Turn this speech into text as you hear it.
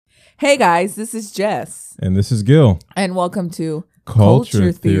Hey guys, this is Jess. And this is Gil. And welcome to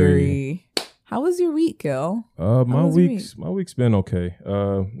Culture Theory. How was your week, Gil? My week's been okay.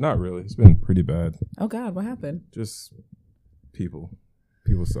 Not really. It's been pretty bad. Oh God, what happened? Just people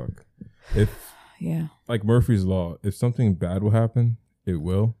suck. Yeah. Like Murphy's Law, if something bad will happen, it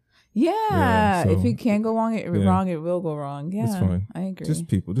will. Yeah. So, if it can go wrong, it will go wrong. Yeah. It's fine. I agree. Just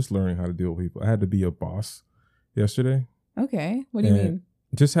people, just learning how to deal with people. I had to be a boss yesterday. Okay. What do you mean?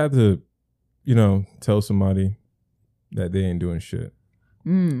 Just had to, tell somebody that they ain't doing shit.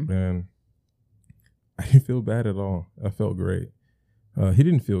 And I didn't feel bad at all. I felt great. He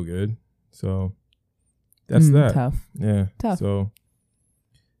didn't feel good. So that's that. Tough. Yeah. Tough. So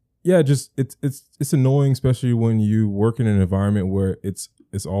yeah, just it's annoying, especially when you work in an environment where it's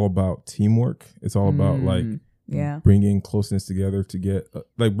all about teamwork. It's all about bringing closeness together to get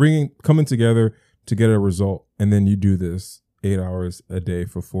coming together to get a result. And then you do this 8 hours a day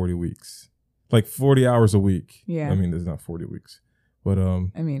for 40 weeks, like 40 hours a week. Yeah. I mean, there's not 40 weeks, but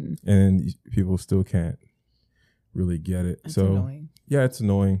and people still can't really get it. It's so annoying. Yeah, it's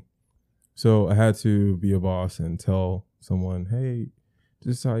annoying. So I had to be a boss and tell someone, hey,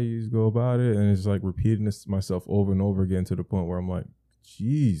 this is how you go about it. And it's like repeating this to myself over and over again to the point where I'm like,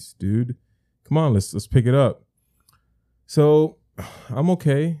 geez, dude, come on, let's pick it up. So I'm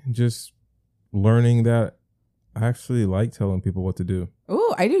okay. Just learning that I actually like telling people what to do.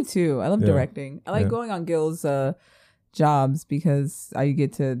 Oh, I do too. I love directing. I like going on Gil's jobs because I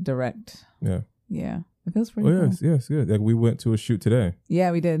get to direct. Yeah. Yeah. It feels pretty cool. Yes, good. Like we went to a shoot today.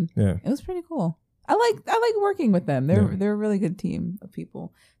 Yeah, we did. Yeah. It was pretty cool. I like working with them. They're a really good team of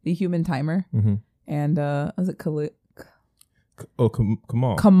people. The Human Timer and was it Kamal?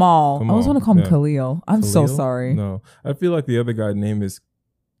 Kamal. I always want to call him Khalil. I'm so sorry. No, I feel like the other guy's name is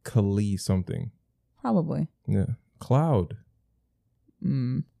Kali something. Probably. Yeah. Claude.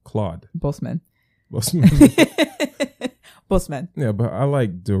 Bossman. Bossman. Yeah, but I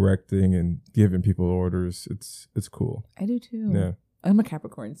like directing and giving people orders. It's cool. I do too. Yeah. I'm a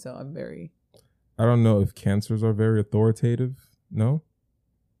Capricorn, so I'm very... I don't know if Cancers are very authoritative. No?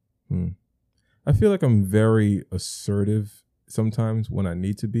 I feel like I'm very assertive sometimes when I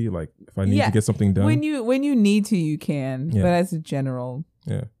need to be. Like if I need to get something done. When you need to, you can. Yeah. But as a general...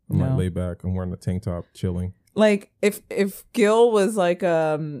 Yeah. I'm like laid back. I'm wearing a tank top, chilling. Like if Gil was like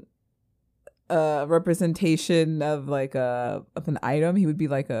a representation of of an item, he would be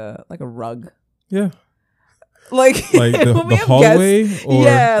like a rug. Yeah. Like the hallway?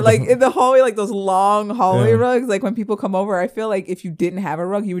 Like in the hallway, like those long hallway rugs. Like when people come over, I feel like if you didn't have a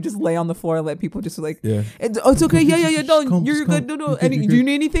rug, you would just lay on the floor and let people just it's okay. Yeah. No, you're good. No. Do you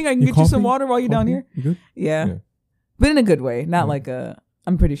need anything? I can get you some water while you're down here. You good? Yeah. But in a good way. Not like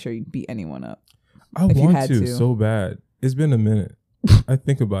I'm pretty sure you'd beat anyone up. I want to so bad. It's been a minute. I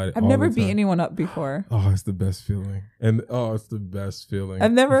think about it. I've never beat anyone up before. Oh, it's the best feeling. It's the best feeling.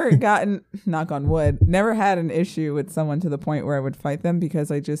 I've never gotten, knock on wood, never had an issue with someone to the point where I would fight them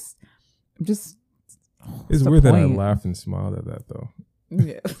because I'm just. It's weird that I laughed and smiled at that though.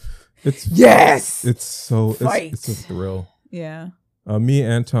 Yeah. It's It's a thrill. Yeah. Me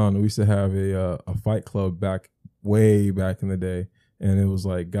and Anton, we used to have a fight club way back in the day, and it was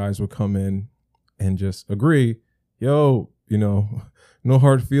like guys would come in and just agree, no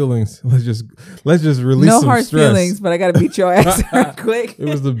hard feelings. Let's just release some stress. No hard feelings, but I gotta beat your ass real quick. It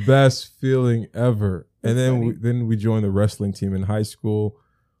was the best feeling ever. And then we joined the wrestling team in high school.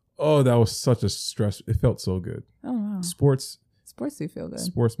 Oh, that was such a stress. It felt so good. Oh wow. Sports do feel good.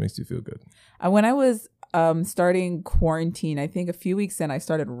 Sports makes you feel good. When I was starting quarantine, I think a few weeks in, I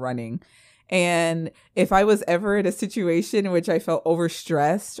started running. And if I was ever in a situation in which I felt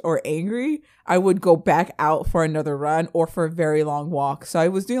overstressed or angry, I would go back out for another run or for a very long walk. So I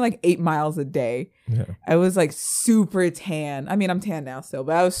was doing like 8 miles a day. Yeah. I was like super tan. I mean, I'm tan now still,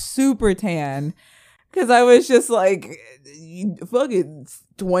 but I was super tan because I was just like, fuck it,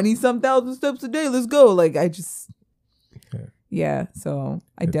 20-some thousand steps a day. Let's go. Like I just, yeah. So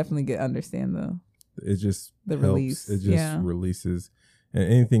I definitely understand the helps. release. It just releases. And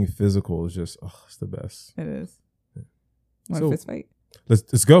anything physical is just, it's the best. It is. Want to fist fight?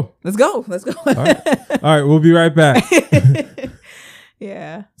 Let's go. Let's go. All right, we'll be right back.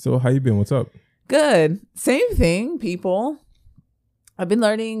 Yeah. So how you been? What's up? Good. Same thing, people. I've been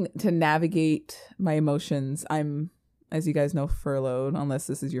learning to navigate my emotions. I'm, as you guys know, furloughed. Unless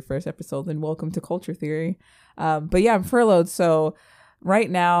this is your first episode, then welcome to Culture Theory. But yeah, I'm furloughed. So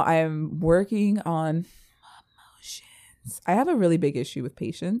right now I'm working on I have a really big issue with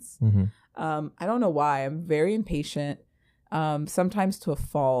patience. I don't know why. I'm very impatient, sometimes to a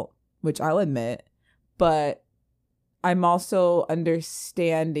fault, which I'll admit. But I'm also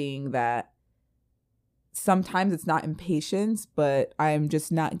understanding that sometimes it's not impatience, but I'm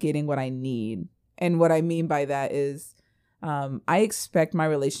just not getting what I need. And what I mean by that is I expect my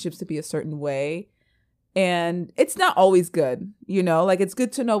relationships to be a certain way. And it's not always good, you know, like it's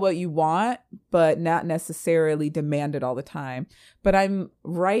good to know what you want, but not necessarily demand it all the time. But I'm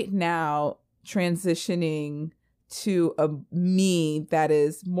right now transitioning to a me that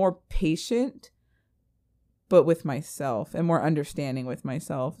is more patient, but with myself, and more understanding with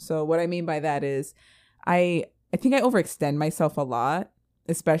myself. So what I mean by that is I think I overextend myself a lot,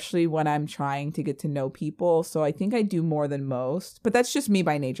 especially when I'm trying to get to know people. So I think I do more than most, but that's just me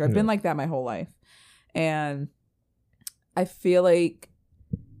by nature. I've been like that my whole life. And I feel like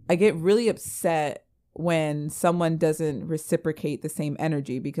I get really upset when someone doesn't reciprocate the same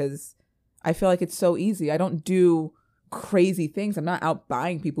energy, because I feel like it's so easy. I don't do crazy things. I'm not out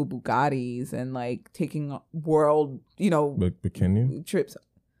buying people Bugattis and like taking world, you know, but can you? Trips.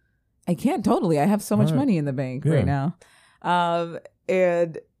 I can't totally. I have so much money in the bank right now.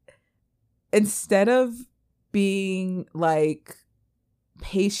 And instead of being like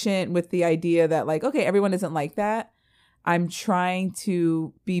patient with the idea that like, okay, everyone isn't like that, I'm trying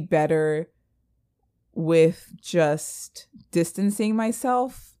to be better with just distancing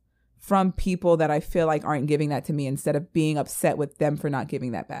myself from people that I feel like aren't giving that to me, instead of being upset with them for not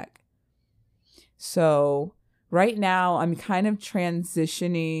giving that back. So right now I'm kind of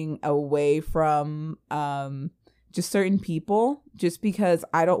transitioning away from just certain people, just because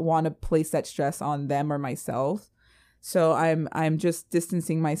I don't want to place that stress on them or myself. So I'm just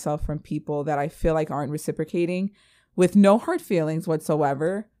distancing myself from people that I feel like aren't reciprocating, with no hard feelings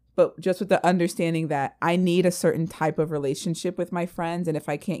whatsoever, but just with the understanding that I need a certain type of relationship with my friends. And if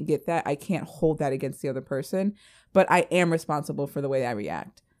I can't get that, I can't hold that against the other person, but I am responsible for the way I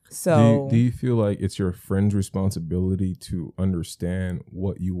react. So do you feel like it's your friend's responsibility to understand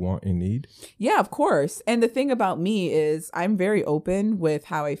what you want and need? Yeah, of course. And the thing about me is I'm very open with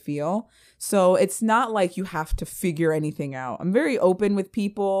how I feel. So it's not like you have to figure anything out. I'm very open with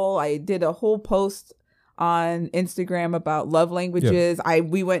people. I did a whole post on Instagram about love languages. Yes.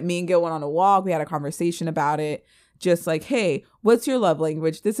 Me and Gil went on a walk. We had a conversation about it. Just like, hey, what's your love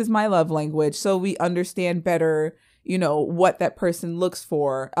language? This is my love language. So we understand better, you know, what that person looks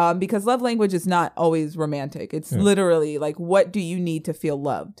for. Because love language is not always romantic. It's literally like, what do you need to feel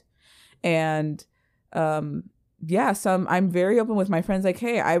loved? And so I'm very open with my friends. Like,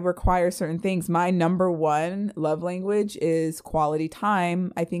 hey, I require certain things. My number one love language is quality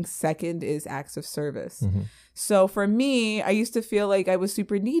time. I think second is acts of service. Mm-hmm. So for me, I used to feel like I was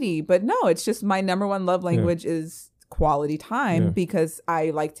super needy, but no, it's just my number one love language is quality time, because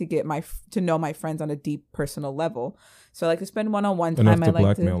I like to get to know my friends on a deep personal level. So I like to spend one-on-one time. Enough to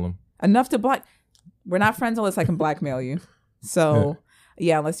blackmail them. Enough to we're not friends unless I can blackmail you. So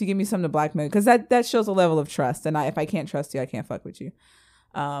yeah, unless you give me something to blackmail, because that shows a level of trust. And if I can't trust you, I can't fuck with you,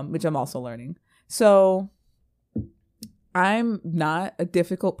 which I'm also learning. So I'm not a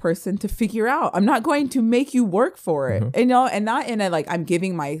difficult person to figure out. I'm not going to make you work for it, you know, and not in a like I'm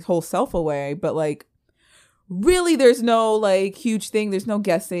giving my whole self away, but like really there's no like huge thing. There's no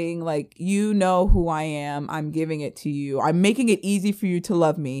guessing. Like, you know who I am. I'm giving it to you. I'm making it easy for you to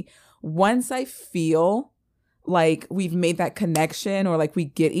love me. Once I feel like we've made that connection or like we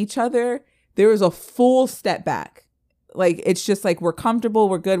get each other, there is a full step back. Like, it's just like, we're comfortable,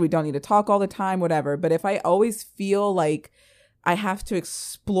 we're good, we don't need to talk all the time, whatever. But if I always feel like I have to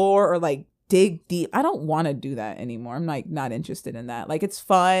explore or like dig deep, I don't want to do that anymore. I'm like not interested in that. Like, it's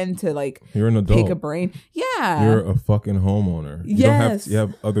fun to like, you're an adult, pick a brain. Yeah, you're a fucking homeowner. You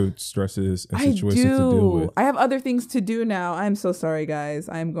have other stresses and situations to deal with. I have other things to do now. I'm so sorry, guys.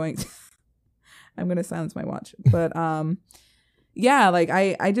 I'm going to silence my watch. But like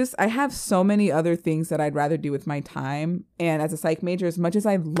I have so many other things that I'd rather do with my time. And as a psych major, as much as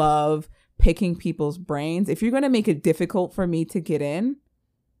I love picking people's brains, if you're going to make it difficult for me to get in,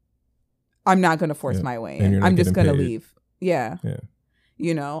 I'm not going to force my way in. I'm just going to leave. Yeah.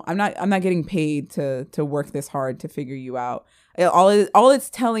 You know, I'm not getting paid to work this hard to figure you out. All it's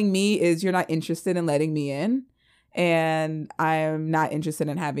telling me is you're not interested in letting me in. And I'm not interested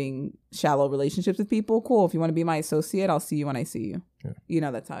in having shallow relationships with people. Cool. If you want to be my associate, I'll see you when I see you. Yeah. You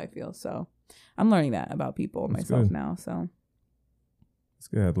know, that's how I feel. So I'm learning that about people myself now. So it's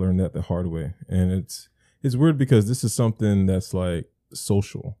good. I've learned that the hard way. And it's weird because this is something that's like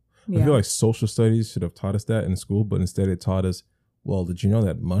social. I feel like social studies should have taught us that in school, but instead it taught us, well, did you know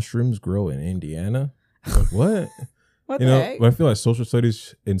that mushrooms grow in Indiana? Like, what? What the heck? But I feel like social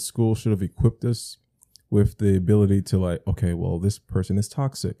studies in school should have equipped us with the ability to like, okay, well, this person is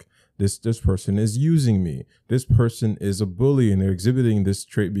toxic. this person is using me. This person is a bully and they're exhibiting this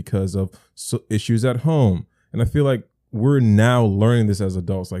trait because of issues at home. And I feel like we're now learning this as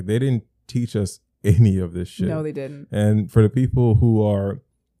adults. Like they didn't teach us any of this shit. No, they didn't. And for the people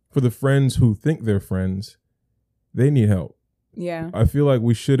for the friends who think they're friends, they need help. Yeah. I feel like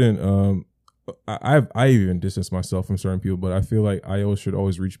we shouldn't, I even distance myself from certain people, but I feel like I should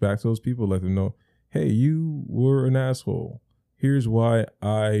always reach back to those people, let them know, hey, you were an asshole. Here's why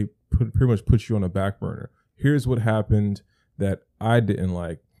I pretty much put you on a back burner. Here's what happened that I didn't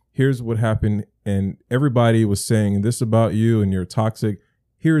like. Here's what happened, and everybody was saying this about you and you're toxic.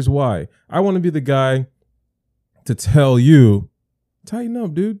 Here's why. I want to be the guy to tell you, tighten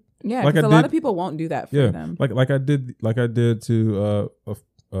up, dude. Yeah, because a lot of people won't do that for them. Like I did to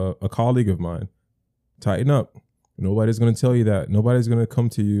a colleague of mine. Tighten up. Nobody's going to tell you that. Nobody's going to come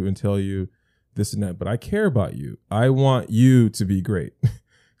to you and tell you this and that. But I care about you. I want you to be great.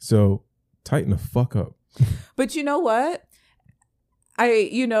 So tighten the fuck up. But you know what?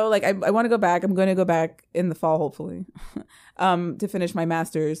 I want to go back. I'm going to go back in the fall, hopefully, to finish my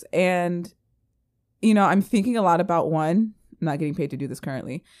master's. And, I'm thinking a lot about one, I'm not getting paid to do this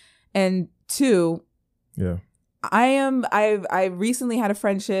currently. And two, yeah, I recently had a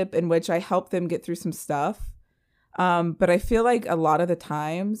friendship in which I helped them get through some stuff. But I feel like a lot of the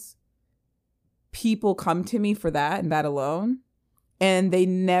times people come to me for that and that alone. And they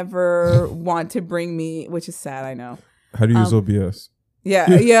never want to bring me, which is sad, I know. How do you use OBS? Yeah.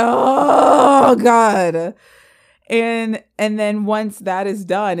 Oh God. And then once that is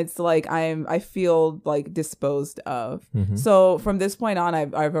done, it's like I feel like disposed of. Mm-hmm. So from this point on,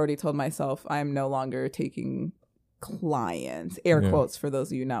 I've already told myself I'm no longer taking clients, air quotes for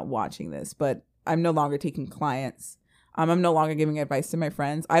those of you not watching this, but I'm no longer taking clients. I'm no longer giving advice to my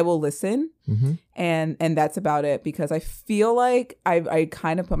friends. I will listen, mm-hmm. and that's about it, because I feel like I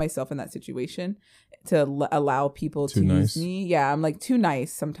kind of put myself in that situation to allow people to use me. Yeah, I'm like too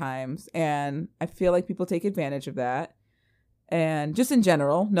nice sometimes, and I feel like people take advantage of that. And just in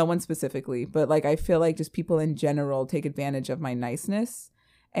general, no one specifically, but like I feel like just people in general take advantage of my niceness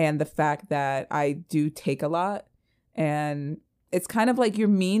and the fact that I do take a lot. And it's kind of like you're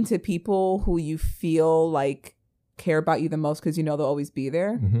mean to people who you feel like care about you the most, because they'll always be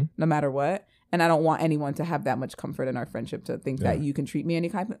there, mm-hmm. no matter what. And I don't want anyone to have that much comfort in our friendship to think that you can treat me any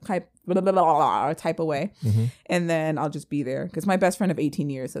type of way. Mm-hmm. And then I'll just be there, because my best friend of 18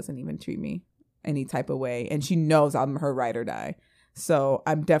 years doesn't even treat me any type of way. And she knows I'm her ride or die. So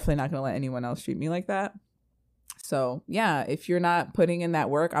I'm definitely not going to let anyone else treat me like that. So yeah, if you're not putting in that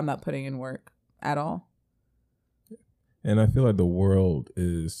work, I'm not putting in work at all. And I feel like the world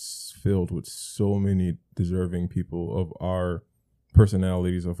is filled with so many deserving people of our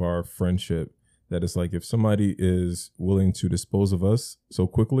personalities, of our friendship, that it's like if somebody is willing to dispose of us so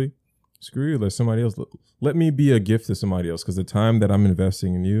quickly, screw you, let somebody else. Let me be a gift to somebody else, because the time that I'm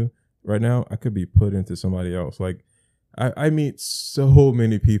investing in you right now, I could be put into somebody else. Like I meet so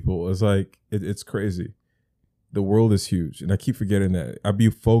many people. It's like it's crazy. The world is huge, and I keep forgetting that. I'd be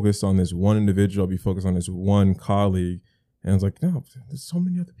focused on this one individual. I'd be focused on this one colleague. And I was like, no, there's so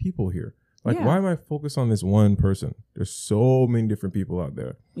many other people here. Like, why am I focused on this one person? There's so many different people out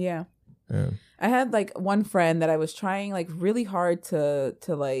there. Yeah. I had like one friend that I was trying like really hard to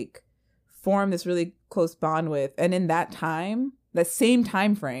like form this really close bond with. And in that same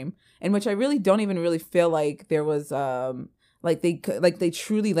time frame, in which I really don't even really feel like there was like they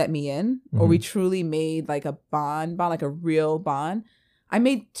truly let me in, or we truly made like a bond, like a real bond. I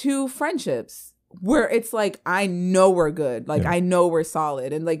made 2 friendships where it's like, I know we're good. Like, I know we're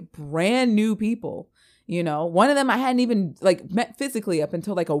solid, and like brand new people, one of them I hadn't even like met physically up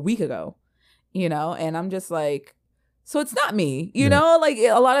until like a week ago, and I'm just like, so it's not me, like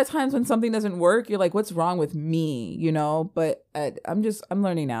a lot of times when something doesn't work, you're like, what's wrong with me? But I'm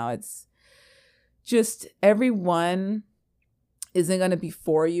learning now. It's just everyone isn't going to be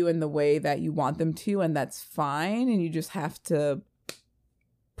for you in the way that you want them to. And that's fine. And you just have to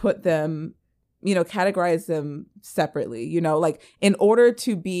put them, categorize them separately, like in order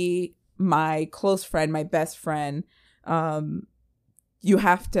to be my close friend, my best friend, you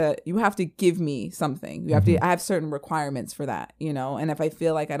have to give me something. You have to, I have certain requirements for that, and if I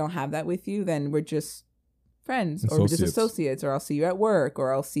feel like I don't have that with you, then we're just friends, or we're just associates, or I'll see you at work,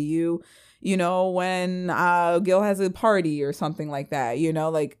 or I'll see you, when Gil has a party or something like that,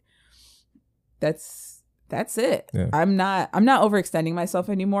 like that's it. Yeah. I'm not overextending myself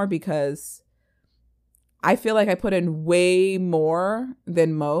anymore, because I feel like I put in way more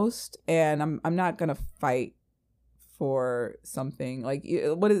than most, and I'm not gonna fight for something like,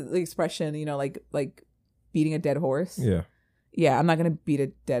 what is the expression? Like beating a dead horse. Yeah. yeah, I'm not gonna beat a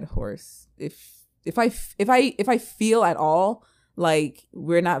dead horse. If I feel at all like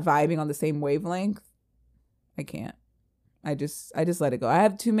we're not vibing on the same wavelength, I can't. I just let it go. I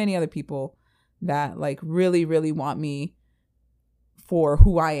have too many other people that like really, really want me for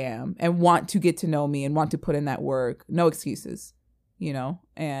who I am and want to get to know me and want to put in that work. No excuses, you know?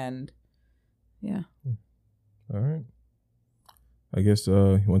 And yeah. All right. I guess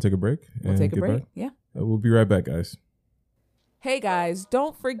you want to take a break? We'll take a break. Yeah. We'll be right back, guys. Hey guys,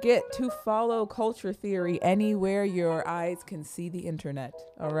 don't forget to follow Culture Theory anywhere your eyes can see the internet.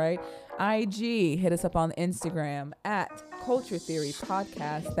 All right. IG, hit us up on Instagram at Culture Theory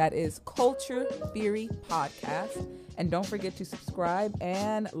Podcast. That is Culture Theory Podcast. And don't forget to subscribe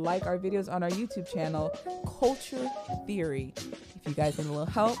and like our videos on our YouTube channel, Culture Theory. If you guys need a little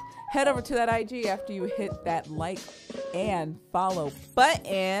help, head over to that IG after you hit that like and follow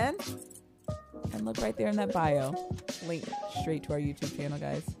button. And look right there in that bio. Link straight to our YouTube channel,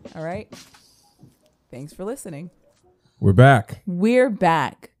 guys. All right. Thanks for listening. We're back. We're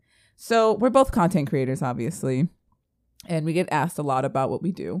back. So we're both content creators, obviously. And we get asked a lot about what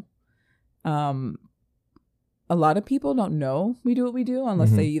we do. A lot of people don't know we do what we do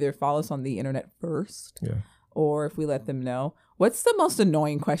unless they either follow us on the internet first. Yeah. Or if we let them know. What's the most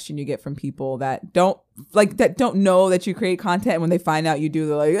annoying question you get from people that don't know that you create content, and when they find out you do,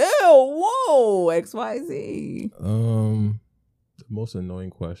 they're like, "Ew, whoa, XYZ." The most annoying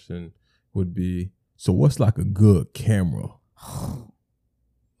question would be, so what's like a good camera?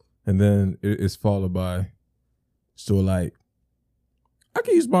 And then it's followed by, so like, I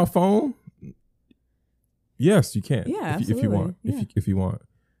can use my phone. Yes, you can. Yeah, if you want. Yeah. If you want.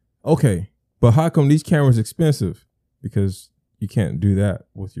 Okay, but how come these cameras expensive? Because you can't do that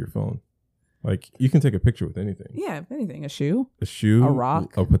with your phone. Like, you can take a picture with anything. Yeah, if anything, a shoe, a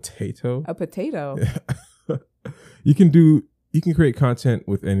rock, a potato. You can create content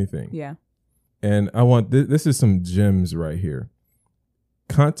with anything. Yeah. And I want this is some gems right here.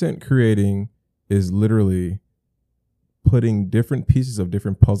 Content creating is literally putting different pieces of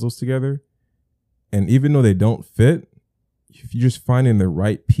different puzzles together, and even though they don't fit, you're just finding the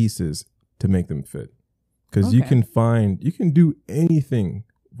right pieces to make them fit. Because you can do anything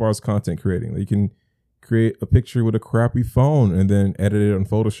as far as content creating. Like, you can create a picture with a crappy phone and then edit it on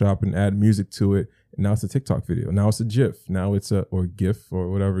Photoshop and add music to it. And now it's a TikTok video. Now it's a GIF. Now it's or GIF or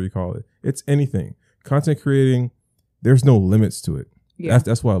whatever you call it. It's anything. Content creating, there's no limits to it. Yeah.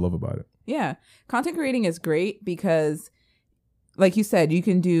 That's what I love about it. Yeah. Content creating is great because, like you said, you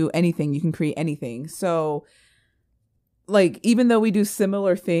can do anything. You can create anything. So, like, even though we do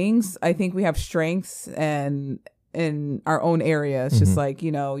similar things, I think we have strengths and in our own area. It's just like,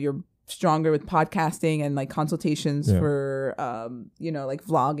 you know, you're stronger with podcasting and like consultations for, you know, like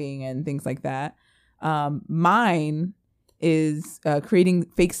vlogging and things like that. Mine is creating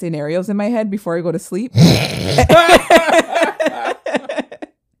fake scenarios in my head before I go to sleep.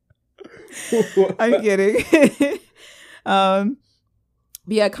 I'm kidding.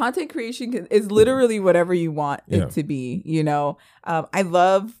 Yeah, content creation is literally whatever you want it to be, you know. I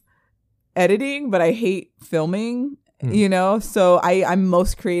love editing, but I hate filming, you know. So I'm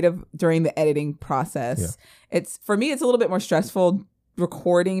most creative during the editing process. It's for me, it's a little bit more stressful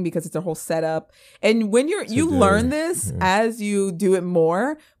recording because it's a whole setup. And when you learn this as you do it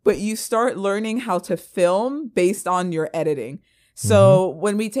more, but you start learning how to film based on your editing. So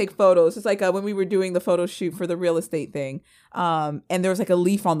when we take photos, it's like when we were doing the photo shoot for the real estate thing, and there was like a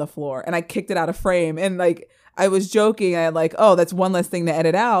leaf on the floor and I kicked it out of frame, and like I was joking, I like, oh, that's one less thing to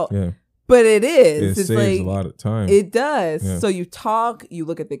edit out. Yeah. But it is. It saves like a lot of time. It does. Yeah. So you talk, you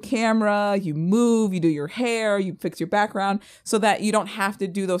look at the camera, you move, you do your hair, you fix your background so that you don't have to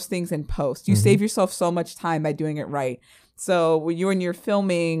do those things in post. You save yourself so much time by doing it right. So when you're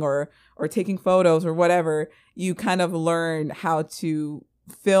filming or taking photos or whatever, you kind of learn how to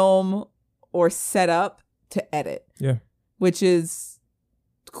film or set up to edit. Yeah. Which is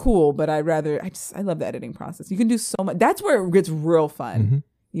cool, but I love the editing process. You can do so much. That's where it gets real fun.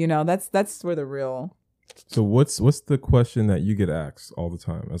 You know, that's where the real. So what's the question that you get asked all the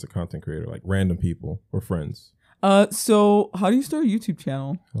time as a content creator, like random people or friends? So how do you start a YouTube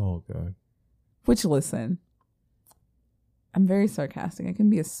channel? Oh God. Which, listen, I'm very sarcastic. I can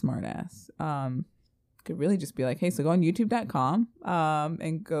be a smart ass. Could really just be like, hey, so go on youtube.com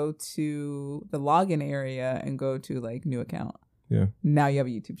and go to the login area and go to like new account. Yeah. Now you have a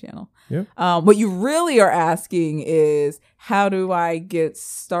YouTube channel. Yeah. What you really are asking is, how do I get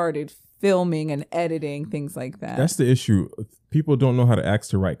started filming and editing, things like that? That's the issue. People don't know how to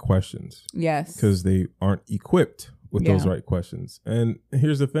ask the right questions. Yes. Because they aren't equipped with those right questions. And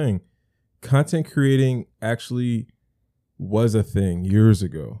here's the thing. Content creating actually was a thing years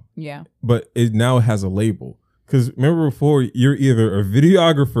ago. Yeah. But it now has a label. Because remember before, you're either a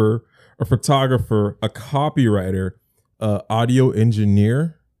videographer, a photographer, a copywriter, audio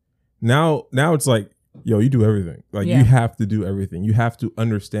engineer. Now it's like, yo, you do everything. Like you have to do everything. You have to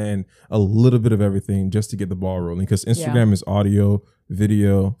understand a little bit of everything just to get the ball rolling. Because Instagram is audio,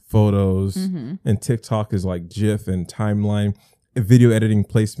 video, photos, and TikTok is like GIF and timeline, video editing,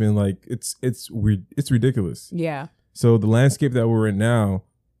 placement. Like it's ridiculous. Yeah. So the landscape that we're in now,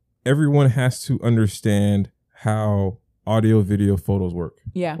 everyone has to understand how audio, video, photos work.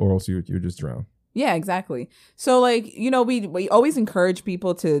 Yeah. Or else you're just drowned. Yeah, exactly. So like, you know, we always encourage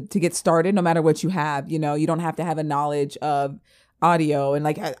people to get started no matter what you have. You know, you don't have to have a knowledge of audio, and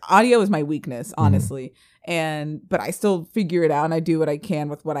like audio is my weakness, honestly. But I still figure it out, and I do what I can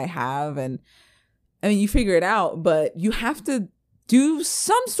with what I have. And I mean, you figure it out, but you have to do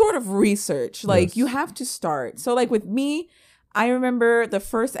some sort of research. Like you have to start. So like with me, I remember the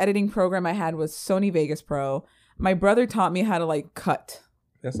first editing program I had was Sony Vegas Pro. My brother taught me how to like cut.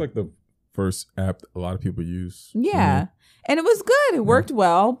 That's like the first app a lot of people use. Yeah. And it was good. It worked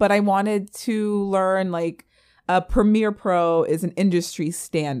well, but I wanted to learn like Premiere Pro is an industry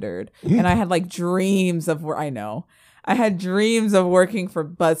standard. And I had like dreams of where I had dreams of working for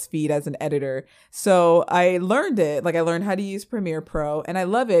BuzzFeed as an editor. So I learned it. Like I learned how to use Premiere Pro, and I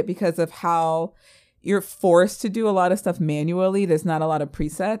love it because of how you're forced to do a lot of stuff manually. There's not a lot of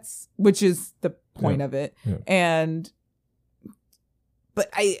presets, which is the point of it. Yeah. But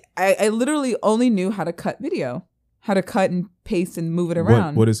I literally only knew how to cut video, how to cut and paste and move it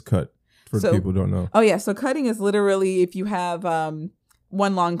around. What is cut for people who don't know? Oh yeah. So cutting is literally if you have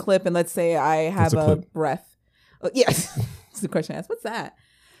one long clip, and let's say I have a breath. Yes. It's the question I asked. What's that?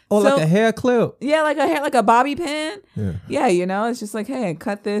 Oh, so, like a hair clip. Yeah, like a bobby pin. Yeah. Yeah, you know, it's just like, hey,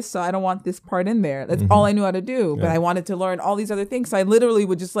 cut this, so I don't want this part in there. That's all I knew how to do. But I wanted to learn all these other things. So I literally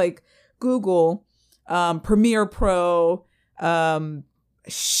would just like Google Premiere Pro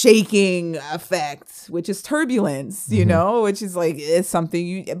shaking effect, which is turbulence, you know, which is like, it's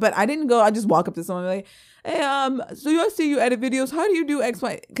something but I didn't go, I just walk up to someone and be like, hey, so I see you edit videos. How do you do X,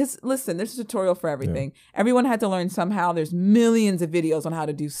 Y? Because listen, there's a tutorial for everything. Everyone had to learn somehow. There's millions of videos on how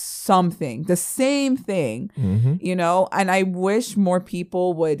to do something, the same thing, you know? And I wish more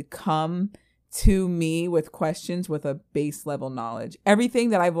people would come to me with questions with a base level knowledge.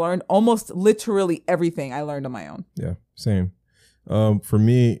 Everything that I've learned, almost literally everything I learned on my own. Yeah, same. For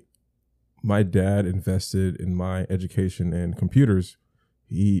me, my dad invested in my education in computers.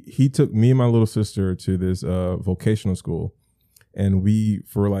 He took me and my little sister to this vocational school, and we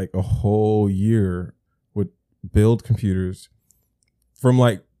for like a whole year would build computers from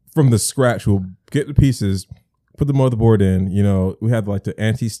the scratch. We'll get the pieces, put the motherboard in. You know, we had like the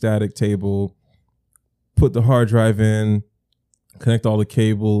anti-static table, put the hard drive in, connect all the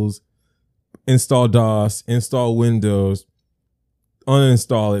cables, install DOS, install Windows,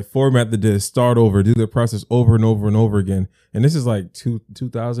 uninstall it, format the disk, start over, do the process over and over and over again. And this is like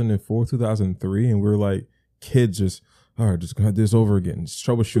 2004, 2003. And we're like kids just, all right, just gonna do this over again. Just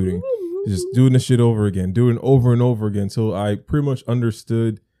troubleshooting, just doing this shit over again, doing it over and over again. So I pretty much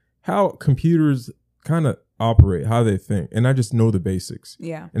understood how computers kind of operate, how they think. And I just know the basics.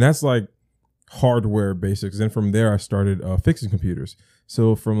 Yeah. And that's like hardware basics. And from there, I started fixing computers.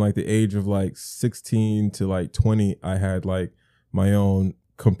 So from like the age of like 16 to like 20, I had like my own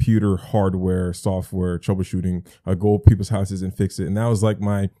computer hardware, software, troubleshooting. I go to people's houses and fix it. And that was like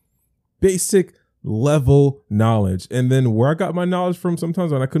my basic level knowledge. And then where I got my knowledge from,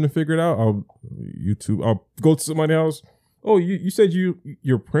 sometimes when I couldn't figure it out, I'll go to somebody else. Oh, you said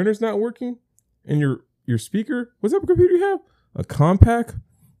your printer's not working? And your speaker? What type of computer you have? A compact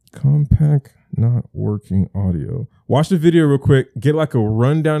not working audio. Watch the video real quick, get like a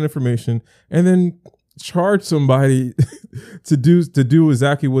rundown information, and then charge somebody to do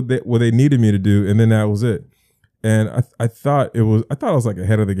exactly what they needed me to do, and then that was it. And I thought I was like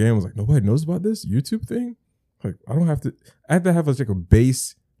ahead of the game. I was like, nobody knows about this YouTube thing. Like I have to have like a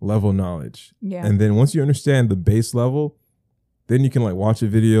base level knowledge. Yeah. And then once you understand the base level, then you can like watch a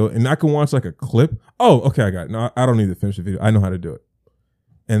video, and I can watch like a clip. Oh, okay, I got it. No, I don't need to finish the video. I know how to do it.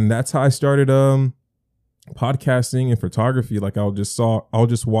 And that's how I started podcasting and photography. Like I'll just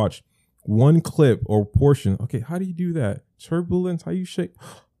watch one clip or portion. Okay, how do you do that? Turbulence, how you shake?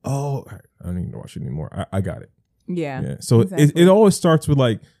 Oh, I don't need to watch it anymore. I got it. Yeah. So exactly. it always starts with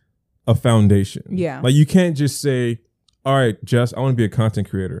like a foundation. Yeah. Like you can't just say, all right, Jess, I want to be a content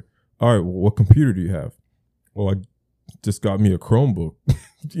creator. All right, well, what computer do you have? Well, I just got me a Chromebook.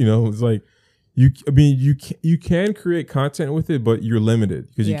 You know, it's like you can create content with it, but you're limited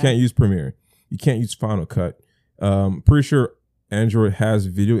because you can't use Premiere. You can't use Final Cut. Pretty sure Android has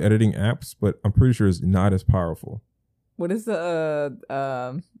video editing apps, but I'm pretty sure it's not as powerful. What is the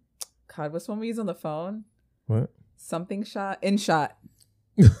God? What's one we use on the phone? What? Something shot. InShot.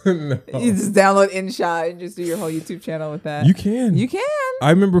 No. You just download InShot and just do your whole YouTube channel with that. You can. You can. I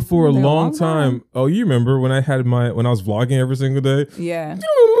remember for a Like a long long time. time. Oh, you remember when I was vlogging every single day? Yeah.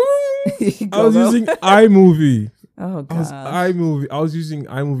 I was using iMovie. Oh god. I was using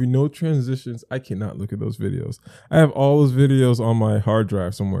iMovie, no transitions. I cannot look at those videos. I have all those videos on my hard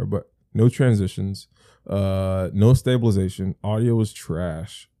drive somewhere, but no transitions, no stabilization. Audio was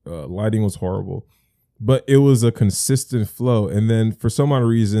trash. Lighting was horrible, but it was a consistent flow. And then for some odd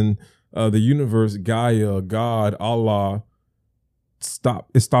reason, the universe, Gaia, God, Allah,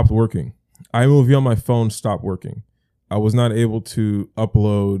 stopped working. iMovie on my phone stopped working. I was not able to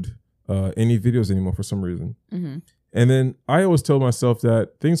upload any videos anymore for some reason. Mm-hmm. And then I always told myself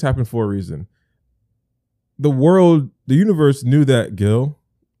that things happen for a reason. The universe knew that, Gil,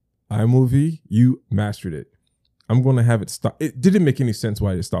 iMovie, you mastered it. I'm going to have it stop. It didn't make any sense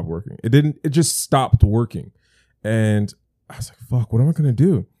why it stopped working. It just stopped working. And I was like, fuck, what am I going to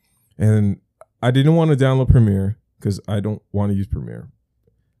do? And I didn't want to download Premiere because I don't want to use Premiere.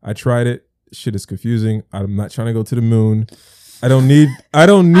 I tried it. Shit is confusing. I'm not trying to go to the moon. I don't need. I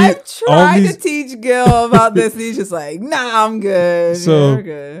all tried these. to teach Gil about this, and he's just like, "Nah, I'm good. So- You're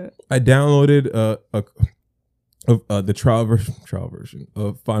good." I downloaded the trial version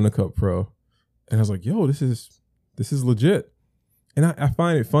of Final Cut Pro, and I was like, "Yo, this is legit." And I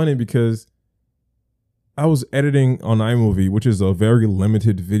find it funny because I was editing on iMovie, which is a very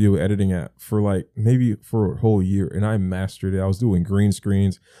limited video editing app, for maybe a whole year, and I mastered it. I was doing green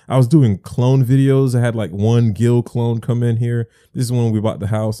screens. I was doing clone videos. I had one Gil clone come in here. This is when we bought the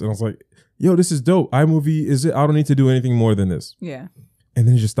house, and I was like, "Yo, this is dope. iMovie is it? I don't need to do anything more than this." Yeah. And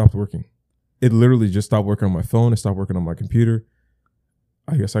then it just stopped working. It literally just stopped working on my phone. It stopped working on my computer.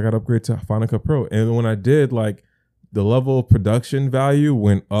 I guess I got to upgrade to Final Cut Pro. And when I did, the level of production value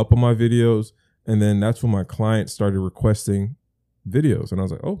went up on my videos. And then that's when my client started requesting videos. And I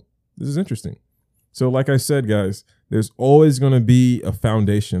was like, oh, this is interesting. So like I said, guys, there's always going to be a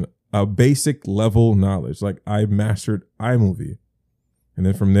foundation, a basic level knowledge. I mastered iMovie. And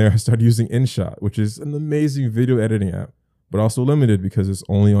then from there, I started using InShot, which is an amazing video editing app, but also limited because it's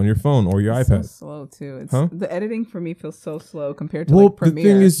only on your phone or your It's iPad. so slow too. Huh? The editing for me feels so slow compared to Well, the Premiere.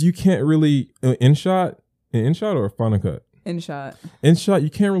 thing is, you can't really InShot or Final Cut. InShot. InShot, you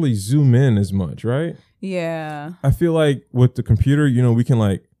can't really zoom in as much, right? Yeah. I feel like with the computer, we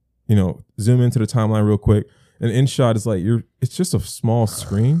can zoom into the timeline real quick. And InShot is it's just a small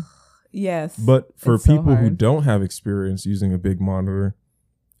screen. Yes. But for It's so people who hard. don't have experience using a big monitor,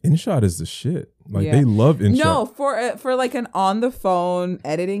 InShot is the shit. Yeah. They love InShot. No, for an on the phone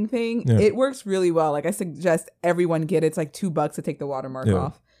editing thing, Yeah. it works really well. I suggest everyone get it. It's $2 to take the watermark Yeah.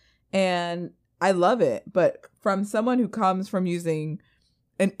 off. And I love it. But from someone who comes from using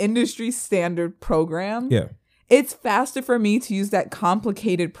an industry standard program, Yeah. it's faster for me to use that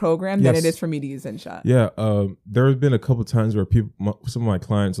complicated program than Yes. it is for me to use InShot. Yeah, there have been a couple times where some of my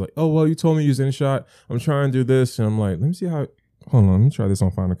clients are like, oh, well, you told me to use InShot. I'm trying to do this. And I'm like, let me see how, hold on, let me try this on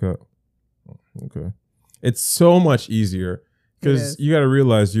Final Cut. Okay. It's so much easier because is. you got to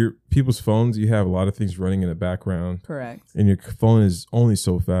realize people's phones, you have a lot of things running in the background Correct. and your phone is only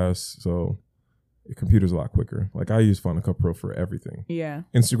so fast. So your computer's a lot quicker. I use Final Cut Pro for everything. Yeah.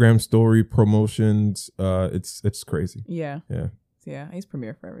 Instagram story, promotions. It's crazy. Yeah. Yeah. Yeah. I use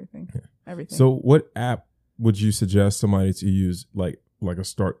Premiere for everything. Yeah. Everything. So what app would you suggest somebody to use like a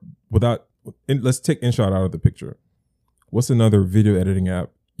start without, let's take InShot out of the picture. What's another video editing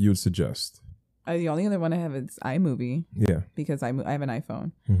app you would suggest? The only other one I have is iMovie Yeah. because I have an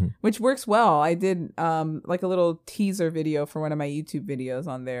iPhone, Mhm. which works well. I did a little teaser video for one of my YouTube videos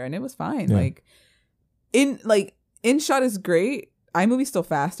on there, and it was fine. Yeah. InShot is great. iMovie's still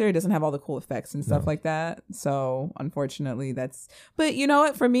faster. It doesn't have all the cool effects and stuff No. like that. So unfortunately, but you know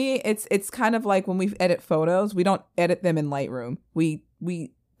what? For me, it's kind of like when we edit photos, we don't edit them in Lightroom. We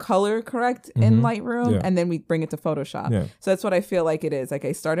color correct in Mhm. Lightroom, Yeah. and then we bring it to Photoshop. Yeah. So that's what I feel like it is.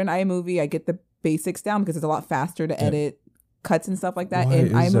 I start in iMovie, I get the basics down because it's a lot faster to Yeah. edit cuts and stuff like that Why in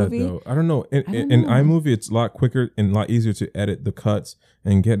is that, iMovie. though? I don't know. I don't In know. iMovie, it's a lot quicker and a lot easier to edit the cuts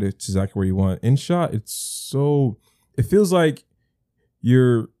and get it exactly where you want. InShot, it feels like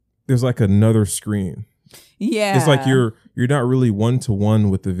there's another screen. Yeah. It's like you're not really one-to-one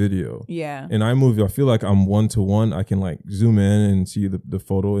with the video. Yeah. In iMovie, I feel like I'm one-to-one. I can zoom in and see the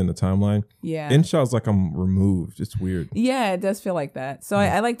photo in the timeline. Yeah. InShot's like I'm removed. It's weird. Yeah, it does feel like that. So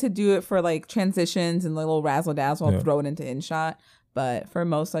I like to do it for transitions and little razzle dazzle. I'll Yeah. throw it into InShot. But for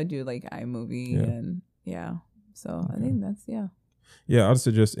most, I do iMovie Yeah. and yeah. So I think that's Yeah, I'd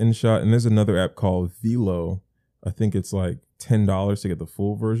suggest InShot, and there's another app called Velo. I think it's like $10 to get the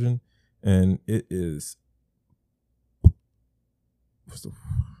full version, and it is. I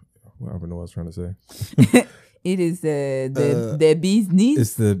don't know what I was trying to say. It is the business.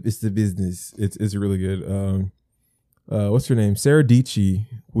 It's the business. It's really good. What's her name? Sarah Dietschy,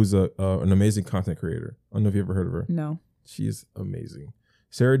 who's an amazing content creator. I don't know if you ever heard of her. No. She is amazing.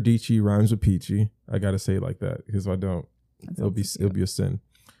 Sarah Dietschy rhymes with peachy. I gotta say it like that because if I don't, it'll be a sin.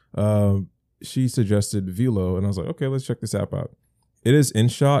 She suggested Velo, and I was like, okay, let's check this app out. It is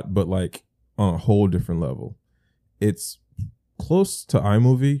InShot, but like on a whole different level. It's close to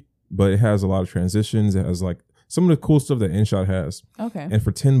iMovie, but it has a lot of transitions. It has like some of the cool stuff that InShot has. Okay. And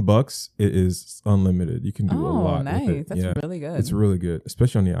for $10, it is unlimited. You can do a lot nice. with it. That's really good. It's really good,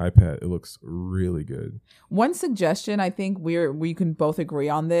 especially on the iPad. It looks really good. One suggestion I think we can both agree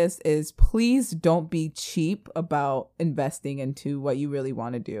on this is please don't be cheap about investing into what you really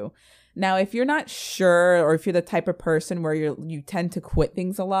want to do. Now, if you're not sure, or if you're the type of person where you tend to quit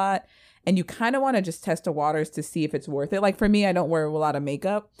things a lot and you kind of want to just test the waters to see if it's worth it. Like for me, I don't wear a lot of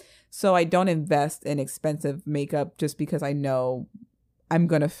makeup, so I don't invest in expensive makeup just because I know I'm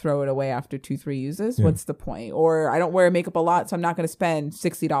going to throw it away after 2-3 uses. Yeah. What's the point? Or I don't wear makeup a lot, so I'm not going to spend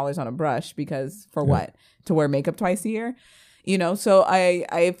 $60 on a brush because for what? To wear makeup twice a year? You know, so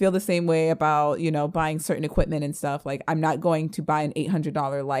I feel the same way about, you know, buying certain equipment and stuff. Like I'm not going to buy an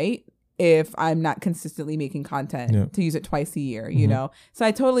 $800 light if I'm not consistently making content to use it twice a year, you know? So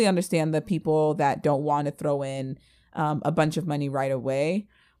I totally understand the people that don't want to throw in a bunch of money right away,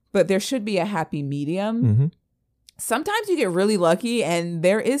 but there should be a happy medium. Sometimes you get really lucky and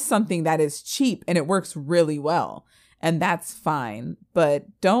there is something that is cheap and it works really well, and that's fine, but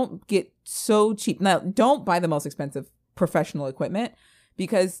don't get so cheap. Now, don't buy the most expensive professional equipment,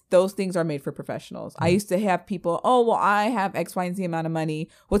 because those things are made for professionals. I used to have people, oh, well, I have X, Y, and Z amount of money.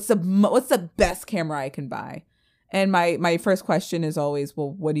 What's the best camera I can buy? And my first question is always, well,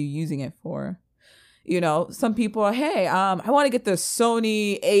 what are you using it for? You know, some people are, hey, I want to get the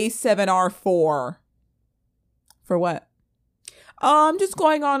Sony A7R4. For what? I'm just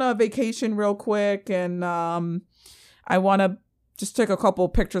going on a vacation real quick, and I want to just take a couple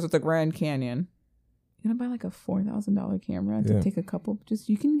pictures of the Grand Canyon. You're gonna buy like a $4,000 camera to take a couple.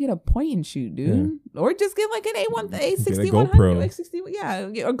 You can get a point and shoot, dude, or just get like an A6100, like 60,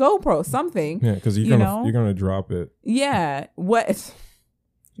 a GoPro, something. Yeah, because you're gonna drop it. Yeah, what?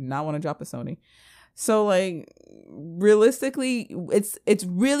 Do not want to drop a Sony. So like realistically, it's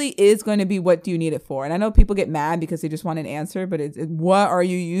really is going to be, what do you need it for? And I know people get mad because they just want an answer, but it's what are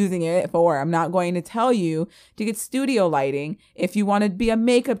you using it for? I'm not going to tell you to get studio lighting. If you want to be a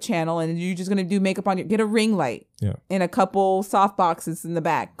makeup channel and you're just going to do makeup get a ring light and a couple soft boxes in the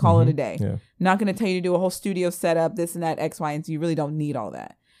back, call it a day. Yeah. Not going to tell you to do a whole studio setup, this and that, X, Y, and Z. You really don't need all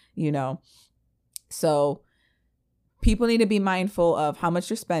that, you know? So people need to be mindful of how much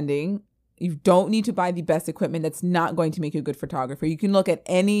you're spending. You don't need to buy the best equipment that's not going to make you a good photographer. You can look at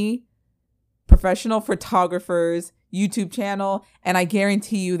any professional photographer's YouTube channel, and I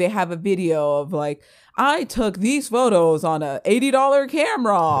guarantee you they have a video of like, I took these photos on a $80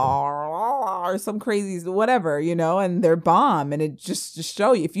 camera or some crazy whatever, you know, and they're bomb. And it just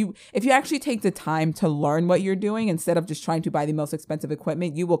show you, if you actually take the time to learn what you're doing instead of just trying to buy the most expensive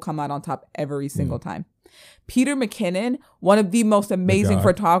equipment, you will come out on top every single time. Peter McKinnon, one of the most amazing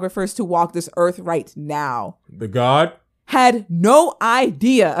photographers to walk this earth right now. The God. Had no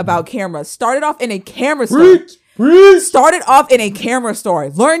idea about cameras. Started off in a camera store. Started off in a camera store.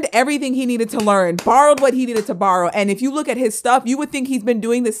 Learned everything he needed to learn. Borrowed what he needed to borrow. And if you look at his stuff, you would think he's been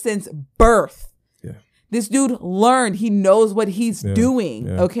doing this since birth. Yeah. This dude learned. He knows what he's doing.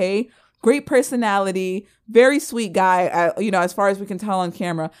 Yeah. Okay. Great personality, very sweet guy, you know, as far as we can tell on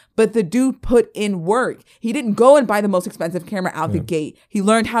camera. But the dude put in work. He didn't go and buy the most expensive camera out the gate. He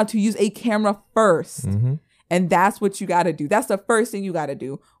learned how to use a camera first. And that's what you got to do. That's the first thing you got to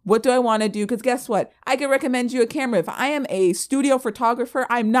do. What do I want to do? Because guess what? I could recommend you a camera. If I am a studio photographer,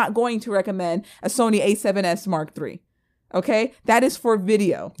 I'm not going to recommend a Sony A7S Mark III. Okay? That is for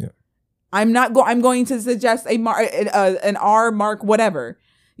video. Yeah. I'm going to suggest an R Mark whatever.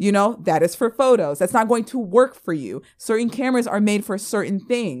 You know, that is for photos. That's not going to work for you. Certain cameras are made for certain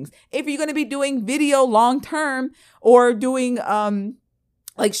things. If you're going to be doing video long term or doing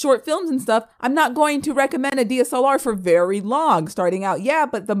like short films and stuff, I'm not going to recommend a DSLR for very long starting out. Yeah,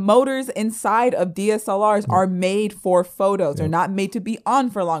 but the motors inside of DSLRs are made for photos. They're not made to be on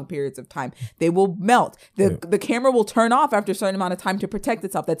for long periods of time. They will melt. The camera will turn off after a certain amount of time to protect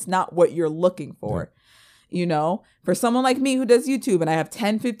itself. That's not what you're looking for. You know, for someone like me who does YouTube and I have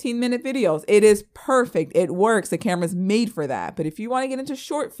 10, 15-minute videos, it is perfect. It works. The camera's made for that. But if you want to get into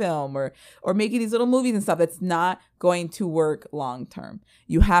short film or making these little movies and stuff, that's not going to work long term.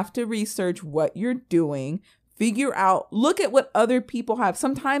 You have to research what you're doing, figure out, look at what other people have.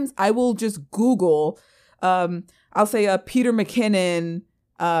 Sometimes I will just Google, I'll say a Peter McKinnon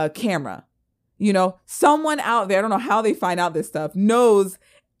camera. You know, someone out there, I don't know how they find out this stuff, knows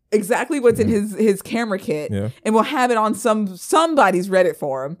exactly what's in his camera kit and will have it on somebody's Reddit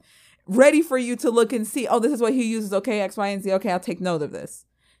forum ready for you to look and see, oh, this is what he uses. Okay, X, Y, and Z. Okay, I'll take note of this.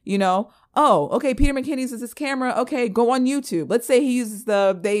 You know, oh, okay, Peter McKinnon uses this camera. Okay, go on YouTube. Let's say he uses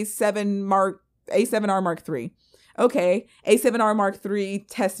the A7R Mark III. Okay, A7R Mark III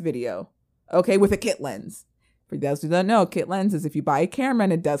test video. Okay, with a kit lens. For those who don't know, kit lens is if you buy a camera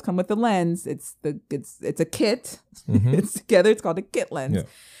and it does come with the lens, it's a kit. It's together. It's called a kit lens. Yeah.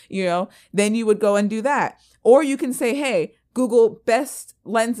 You know, then you would go and do that. Or you can say, hey, Google best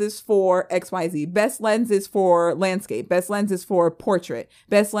lenses for XYZ, best lenses for landscape, best lenses for portrait,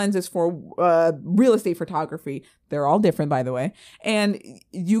 best lenses for real estate photography. They're all different, by the way. And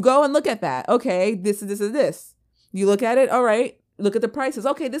you go and look at that. Okay, this is this. You look at it. All right. Look at the prices.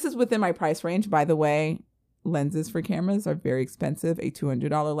 Okay, this is within my price range. By the way, lenses for cameras are very expensive. A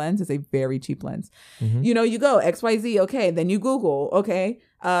 $200 lens is a very cheap lens. You know, you go XYZ. Okay. Then you Google, okay,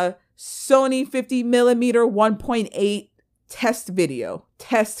 Sony 50 millimeter 1.8 test video,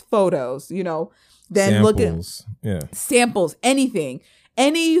 test photos, you know, then samples. Look at samples, anything.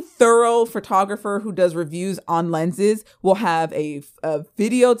 Any thorough photographer who does reviews on lenses will have a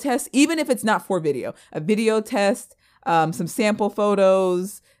video test, even if it's not for video, a video test, some sample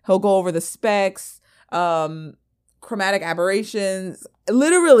photos. He'll go over the specs, chromatic aberrations,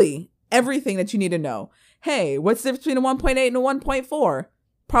 literally everything that you need to know. Hey, what's the difference between a 1.8 and a 1.4?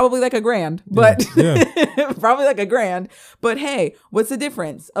 Probably like $1,000, but probably like $1,000. But hey, what's the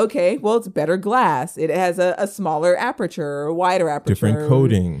difference? Okay, well, it's better glass. It has a smaller aperture, a wider aperture. Different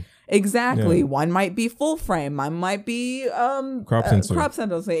coating. Exactly. Yeah. One might be full frame. One might be crop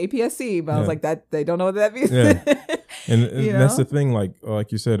sensor. Say APS-C. But I was like, that they don't know what that means. Yeah. And that's the thing.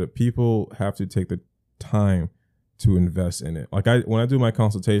 Like you said, people have to take the time to invest in it. Like when I do my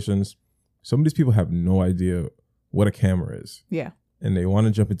consultations, some of these people have no idea what a camera is. Yeah. And they want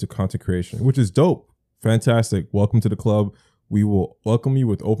to jump into content creation, which is dope. Fantastic. Welcome to the club. We will welcome you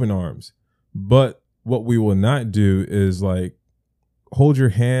with open arms. But what we will not do is like hold your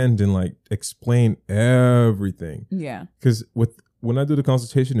hand and like explain everything. Yeah. Because when I do the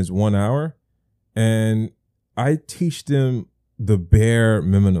consultation, it's 1 hour and I teach them the bare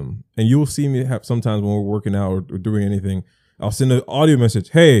minimum. And you will see me have sometimes when we're working out or doing anything, I'll send an audio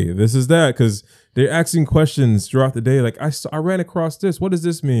message. Hey, this is that. Because they're asking questions throughout the day. Like, I ran across this. What does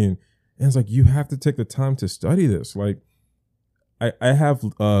this mean? And it's like, you have to take the time to study this. Like, I have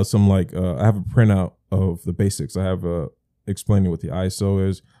I have a printout of the basics. I have explaining what the ISO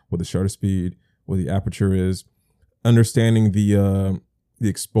is, what the shutter speed, what the aperture is, understanding the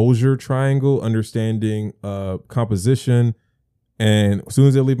exposure triangle, understanding composition. And as soon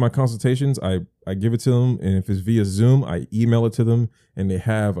as they leave my consultations, I give it to them. And if it's via Zoom, I email it to them and they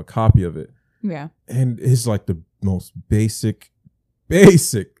have a copy of it. Yeah. And it's like the most basic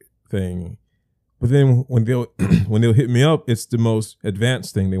thing. But then when they'll hit me up, it's the most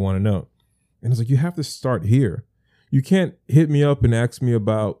advanced thing they want to know. And it's like, you have to start here. You can't hit me up and ask me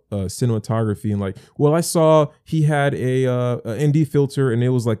about cinematography and like, well, I saw he had a ND filter and it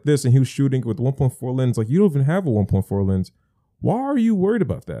was like this and he was shooting with 1.4 lens. Like, you don't even have a 1.4 lens. Why are you worried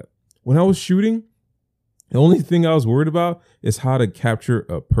about that? When I was shooting, the only thing I was worried about is how to capture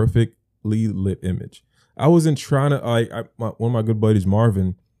a perfectly lit image. I wasn't trying to, one of my good buddies,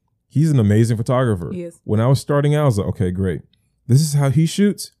 Marvin, he's an amazing photographer. He is. When I was starting out, I was like, okay, great. This is how he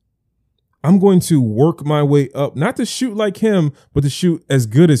shoots. I'm going to work my way up, not to shoot like him, but to shoot as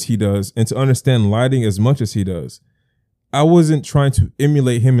good as he does and to understand lighting as much as he does. I wasn't trying to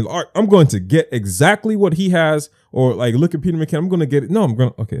emulate him. I'm going to get exactly what he has, or like look at Peter McKinnon. I'm going to get it. No,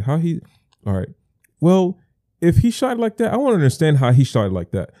 all right. Well, if he shot like that, I want to understand how he shot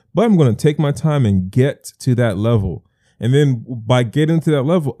like that. But I'm going to take my time and get to that level. And then by getting to that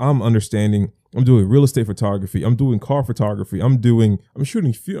level, I'm understanding. I'm doing real estate photography. I'm doing car photography. I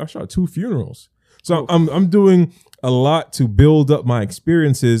shot 2 funerals. So I'm doing a lot to build up my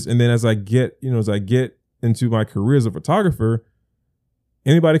experiences. And then as I get into my career as a photographer,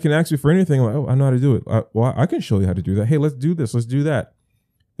 anybody can ask me for anything. Like, oh, I know how to do it. I can show you how to do that. Hey, let's do this. Let's do that.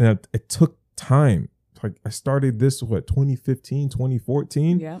 And it took time. Like I started this, 2015,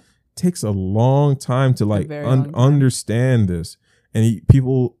 2014. Yeah. It takes a long time to understand this. And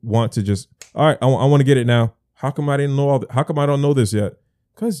people want to just all right, I want to get it now. How come I didn't know how come I don't know this yet?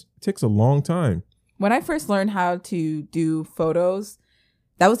 Because it takes a long time. When I first learned how to do photos,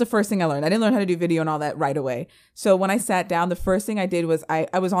 that was the first thing I learned. I didn't learn how to do video and all that right away. So when I sat down, the first thing I did was I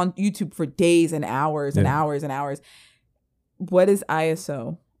was on YouTube for days and hours and hours and hours. What is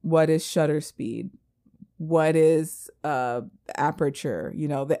ISO? What is shutter speed? What is aperture?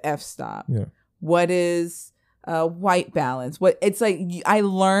 The f-stop. Yeah. What is white balance? It's like I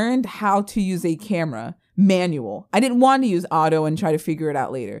learned how to use a camera manual. I didn't want to use auto and try to figure it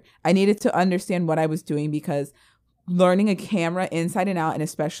out later. I needed to understand what I was doing because learning a camera inside and out, and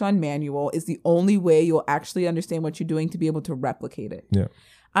especially on manual, is the only way you'll actually understand what you're doing to be able to replicate it. Yeah.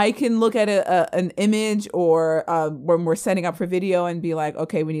 I can look at an image or when we're setting up for video and be like,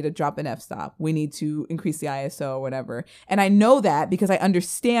 okay, we need to drop an f-stop. We need to increase the ISO or whatever. And I know that because I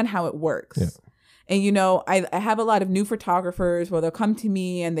understand how it works. Yeah. And, I have a lot of new photographers where they'll come to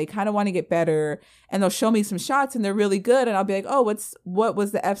me and they kind of want to get better and they'll show me some shots and they're really good. And I'll be like, oh, what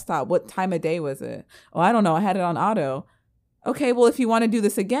was the f-stop? What time of day was it? Oh, I don't know. I had it on auto. Okay, well, if you want to do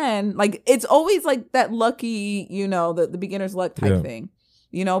this again, like it's always like that lucky, the beginner's luck type thing,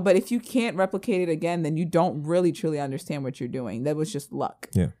 but if you can't replicate it again, then you don't really truly understand what you're doing. That was just luck.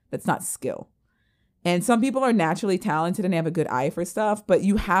 Yeah. That's not skill. And some people are naturally talented and have a good eye for stuff, but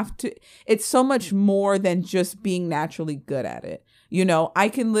you have to, it's so much more than just being naturally good at it. I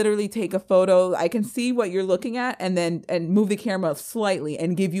can literally take a photo, I can see what you're looking at and move the camera slightly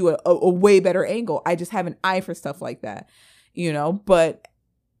and give you a way better angle. I just have an eye for stuff like that, but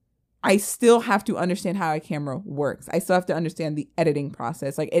I still have to understand how a camera works. I still have to understand the editing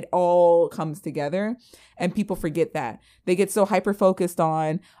process. Like it all comes together and people forget that. They get so hyper focused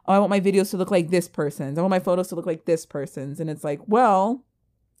on, oh, I want my videos to look like this person's. I want my photos to look like this person's. And it's like, well,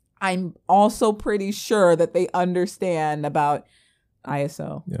 I'm also pretty sure that they understand about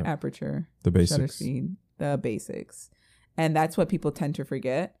ISO, aperture, the basics, shutter speed, the basics. And that's what people tend to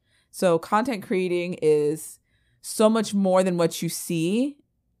forget. So content creating is so much more than what you see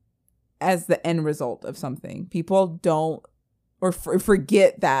as the end result of something. People don't or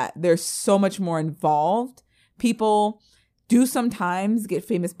forget that there's so much more involved. People do sometimes get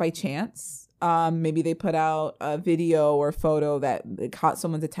famous by chance. Maybe they put out a video or photo that caught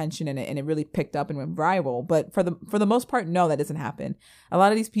someone's attention and it really picked up and went viral. But for the most part, no, that doesn't happen. A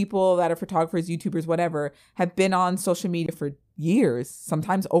lot of these people that are photographers, YouTubers, whatever, have been on social media for years,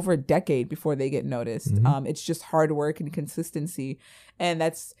 sometimes over a decade before they get noticed. Mm-hmm. It's just hard work and consistency. And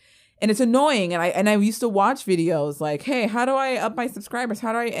it's annoying. And I used to watch videos like, hey, how do I up my subscribers?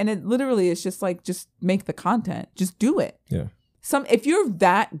 And it literally is just like, just make the content. Just do it. Yeah. If you're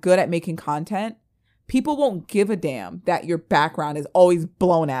that good at making content, people won't give a damn that your background is always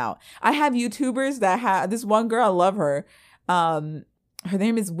blown out. I have YouTubers that have this one girl, I love her. Her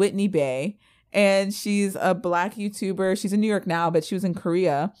name is Whitney Bay, and she's a Black YouTuber. She's in New York now, but she was in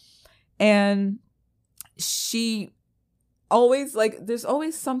Korea. And she always there's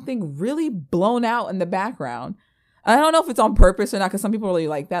always something really blown out in the background. I don't know if it's on purpose or not, because some people really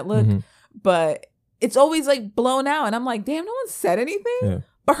like that look, but it's always blown out. And I'm like, damn, no one said anything. Yeah.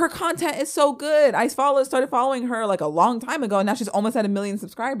 But her content is so good. I started following her a long time ago. And now she's almost at 1 million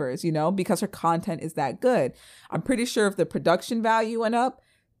subscribers, because her content is that good. I'm pretty sure if the production value went up,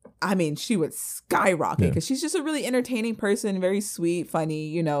 she would skyrocket because she's just a really entertaining person, very sweet,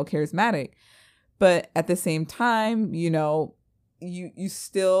 funny, charismatic. But at the same time, you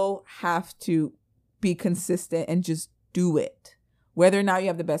still have to be consistent and just do it. Whether or not you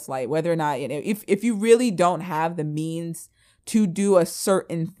have the best light, whether or not, if you really don't have the means to do a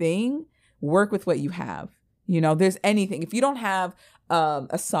certain thing, work with what you have. There's anything. If you don't have a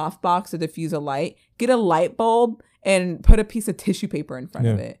softbox to diffuse a light, get a light bulb and put a piece of tissue paper in front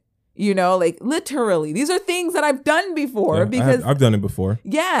of it. Literally, these are things that I've done before because I've done it before.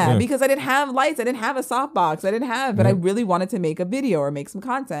 Yeah, because I didn't have lights. I didn't have a softbox. But I really wanted to make a video or make some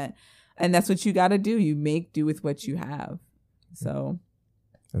content. And that's what you got to do. You make do with what you have. So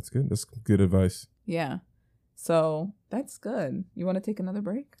that's good. That's good advice. Yeah. So that's good. You want to take another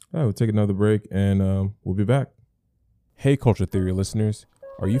break? Oh, we'll take another break and we'll be back. Hey, Culture Theory listeners.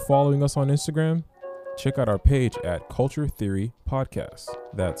 Are you following us on Instagram? Check out our page at Culture Theory Podcast.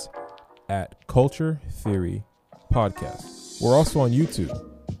 That's at Culture Theory Podcast. We're also on YouTube.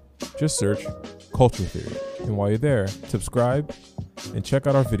 Just search Culture Theory. And while you're there, subscribe and check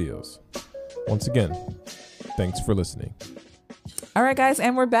out our videos. Once again, thanks for listening. All right, guys,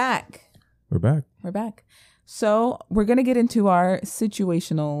 and we're back. We're back. So we're going to get into our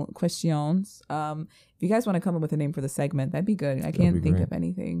situational questions. If you guys want to come up with a name for the segment, that'd be good. I can't think of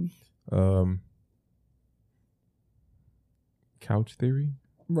anything. Couch theory?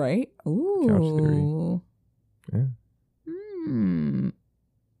 Right? Ooh. Yeah.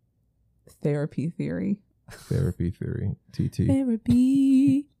 Therapy theory. Therapy theory. TT.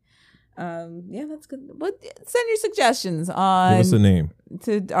 Therapy. Yeah, that's good. But send your suggestions on Give us a name.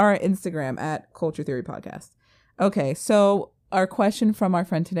 to our Instagram at Culture Theory Podcast. Okay, so our question from our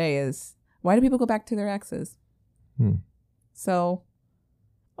friend today is, why do people go back to their exes? So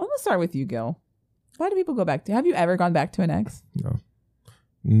I'm gonna start with you, Gil. Why do people go back to? Have you ever gone back to an ex? No.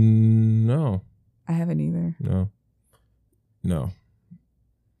 No. I haven't either. No.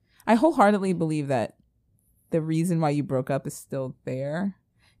 I wholeheartedly believe that the reason why you broke up is still there.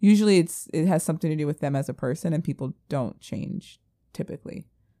 Usually it has something to do with them as a person, and people don't change typically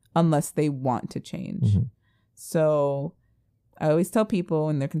unless they want to change. Mm-hmm. So I always tell people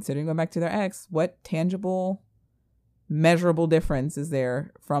when they're considering going back to their ex, what tangible, measurable difference is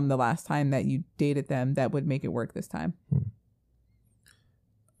there from the last time that you dated them that would make it work this time?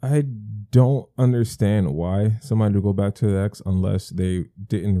 I don't understand why somebody would go back to the ex unless they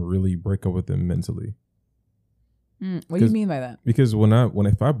didn't really break up with them mentally. What do you mean by that? Because when I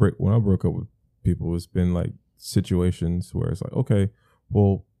broke up with people, it's been like situations where it's like, okay,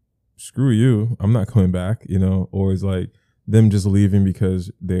 well, screw you, I'm not coming back, or it's like them just leaving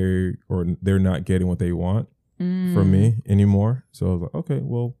because they're not getting what they want from me anymore. So I was like, okay,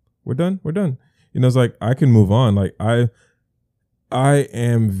 well, we're done. It's like I can move on. Like I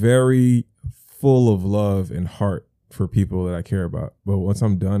am very full of love and heart for people that I care about. But once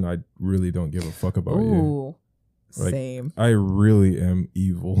I'm done, I really don't give a fuck about you. Like, same. I really am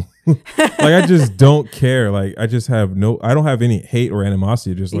evil. Like I just don't care. Like I just have I don't have any hate or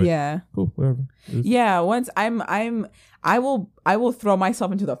animosity. Just like, cool, whatever. Once I will throw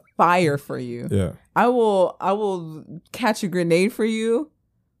myself into the fire for you. Yeah. I will catch a grenade for you,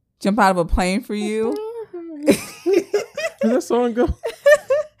 jump out of a plane for you. Does that song go?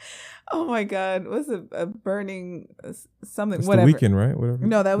 Oh my God. What's a burning something? It's whatever. The Weeknd, right? Whatever.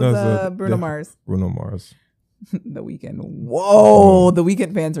 No, that was Bruno Mars. Bruno Mars. The Weeknd. Whoa, the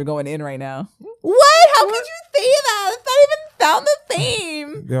Weeknd fans are going in right now. What? How could you say that? It's not even sound the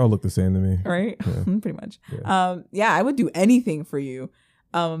same. They all look the same to me. Right? Yeah. Pretty much. Yeah. I would do anything for you.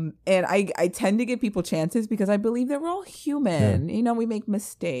 And I tend to give people chances because I believe that we're all human. Yeah. We make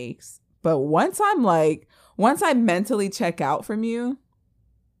mistakes. But once I mentally check out from you,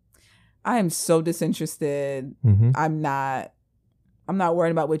 I am so disinterested. Mm-hmm. I'm not worried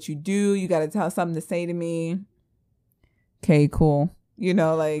about what you do. You got to tell something to say to me. Okay, cool.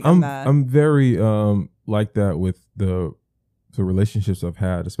 I'm very like that with the relationships I've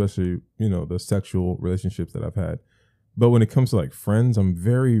had, especially the sexual relationships that I've had. But when it comes to like friends, I'm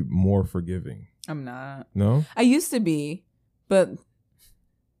very more forgiving. I'm not. No? I used to be, but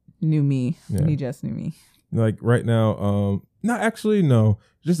new me. Yeah. You just knew me. Like right now, no.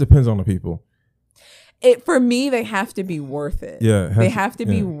 It just depends on the people. For me, they have to be worth it. Yeah. They have to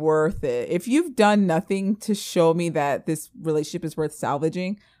be worth it. If you've done nothing to show me that this relationship is worth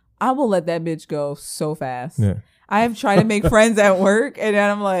salvaging, I will let that bitch go so fast. Yeah. I have tried to make friends at work, and then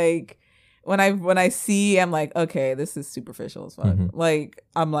I'm like, when I see, I'm like, okay, this is superficial as fuck. Mm-hmm. Like,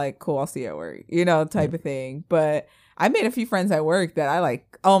 I'm like, cool, I'll see you at work, type of thing. But I made a few friends at work that I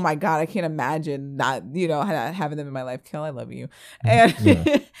like, oh my God, I can't imagine not, having them in my life. Kel, I love you. And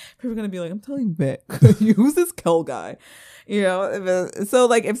people are going to be like, I'm telling you, Vic, who's this Kel guy? So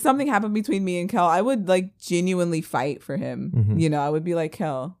like if something happened between me and Kel, I would like genuinely fight for him. Mm-hmm. I would be like,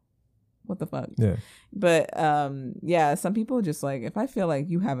 Kel, what the fuck? Yeah. But some people just like, if I feel like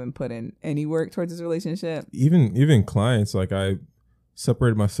you haven't put in any work towards this relationship. Even clients, like I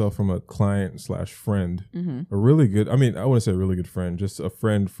separated myself from a client/friend. Mm-hmm. A really good, I wouldn't say a really good friend, just a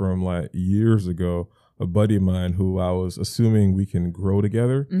friend from like years ago, a buddy of mine who I was assuming we can grow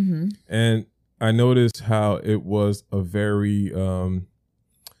together. Mm-hmm. And I noticed how it was a very,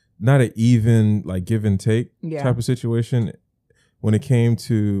 not an even like give and take type of situation. When it came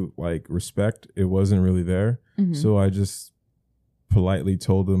to like respect, it wasn't really there. Mm-hmm. So I just politely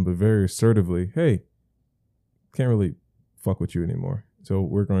told them, but very assertively, hey, can't really fuck with you anymore. So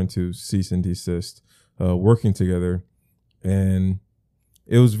we're going to cease and desist working together. And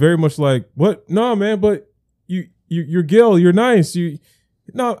it was very much like, what? No, man, but you're Gil, you're nice.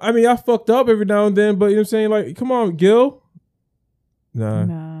 I fucked up every now and then, but you know what I'm saying? Like, come on, Gil.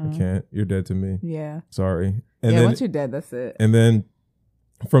 Nah, I can't. You're dead to me. Yeah. Sorry. And then, once you're dead, that's it. And then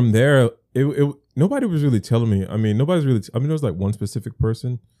from there, it nobody was really telling me. There was like one specific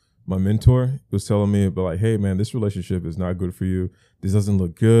person, my mentor, was telling me about like, hey man, this relationship is not good for you. This doesn't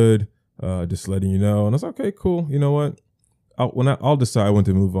look good. Just letting you know. And I was like, okay, cool. You know what? I'll decide when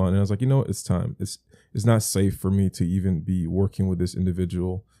to move on. And I was like, you know what? It's time. it's not safe for me to even be working with this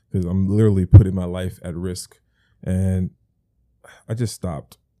individual because I'm literally putting my life at risk. And I just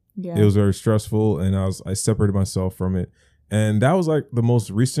stopped. Yeah. It was very stressful, and I separated myself from it. And that was like the most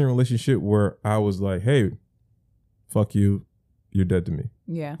recent relationship where I was like, hey, fuck you, you're dead to me.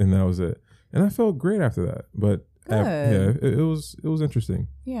 Yeah. And that was it. And I felt great after that. But it was interesting.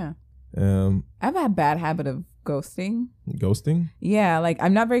 Yeah. I've had a bad habit of ghosting. Ghosting? Yeah, like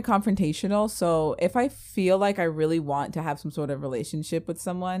I'm not very confrontational. So if I feel like I really want to have some sort of relationship with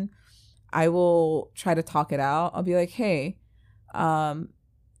someone, I will try to talk it out. I'll be like, hey,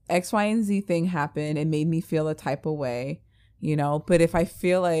 X, Y, and Z thing happened. It made me feel a type of way, you know. But if I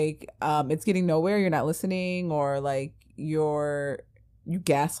feel like it's getting nowhere, you're not listening, or like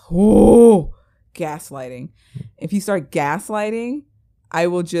gaslighting. If you start gaslighting, I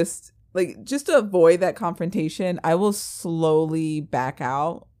will just to avoid that confrontation, I will slowly back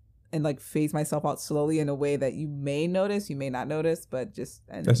out and like phase myself out slowly in a way that you may notice, you may not notice, but just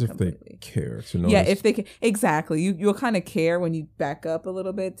that's if completely. They care to notice. Yeah, if they can, exactly. You'll kind of care when you back up a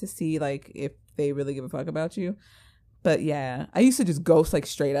little bit to see like if they really give a fuck about you. But yeah, I used to just ghost like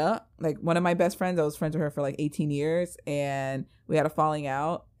straight up. Like one of my best friends, I was friends with her for like 18 years, and we had a falling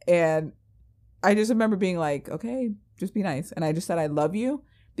out, and I just remember being like, okay, just be nice. And I just said, I love you.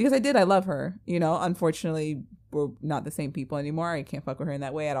 Because I love her, you know. Unfortunately, we're not the same people anymore. I can't fuck with her in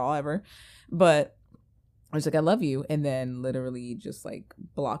that way at all, ever. But I was like, I love you. And then literally just like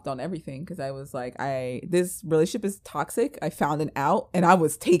blocked on everything. Because I was like, this relationship is toxic. I found it out and I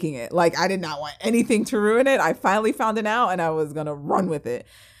was taking it. Like, I did not want anything to ruin it. I finally found it out and I was going to run with it.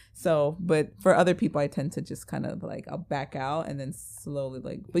 So, but for other people, I tend to just kind of like, I'll back out and then slowly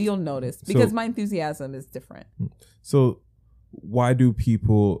like, but you'll notice because my enthusiasm is different. So, why do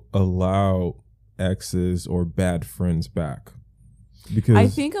people allow exes or bad friends back? Because I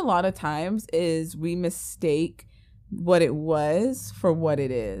think a lot of times is we mistake what it was for what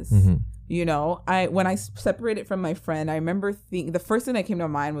it is. Mm-hmm. You know, when I separated from my friend, I remember the first thing that came to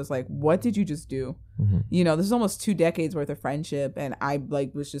mind was like, what did you just do? Mm-hmm. You know, this is almost 2 decades worth of friendship. And I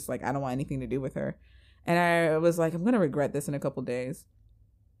like was just like, I don't want anything to do with her. And I was like, I'm going to regret this in a couple days.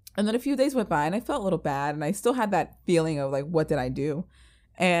 And then a few days went by and I felt a little bad. And I still had that feeling of like, what did I do?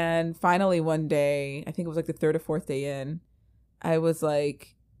 And finally one day, I think it was like the 3rd or 4th day in, I was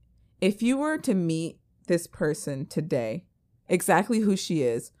like, if you were to meet this person today, exactly who she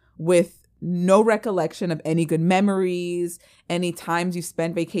is, with no recollection of any good memories, any times you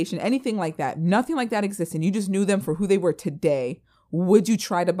spent vacation, anything like that, nothing like that exists, and you just knew them for who they were today, would you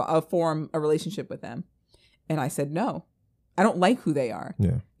try to form a relationship with them? And I said, no. I don't like who they are,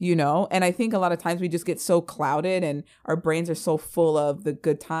 you know? And I think a lot of times we just get so clouded and our brains are so full of the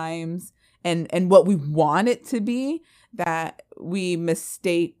good times and what we want it to be that we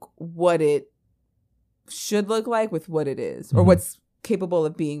mistake what it should look like with what it is, mm-hmm. or what's capable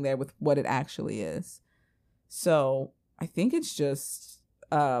of being there with what it actually is. So I think it's just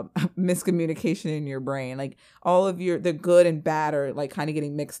miscommunication in your brain. Like all of the good and bad are like kind of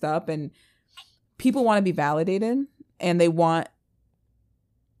getting mixed up, and people want to be validated. And they want,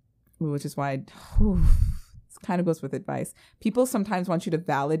 which is why it kind of goes with advice. People sometimes want you to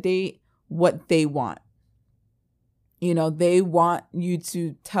validate what they want. You know, they want you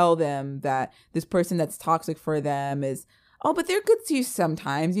to tell them that this person that's toxic for them is, oh, but they're good to you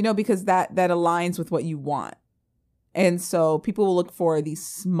sometimes, you know, because that aligns with what you want. And so people will look for the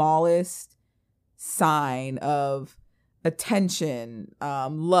smallest sign of attention,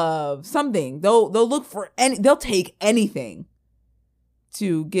 love, something. They'll look for they'll take anything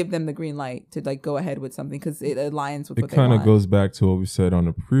to give them the green light to like go ahead with something because it aligns with what they want. It kind of goes back to what we said on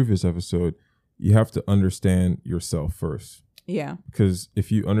the previous episode. You have to understand yourself first. Yeah. Because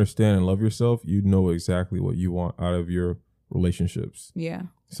if you understand and love yourself, you know exactly what you want out of your relationships. Yeah.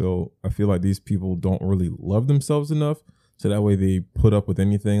 So I feel like these people don't really love themselves enough. So that way they put up with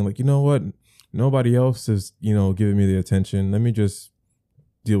anything. Like, you know what? Nobody else is, you know, giving me the attention. Let me just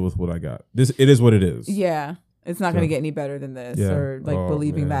deal with what I got. It is what it is. Yeah. It's not going to get any better than this. Yeah. Or like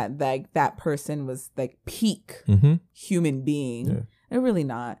believing that that person was like peak mm-hmm. human being. Yeah. They're really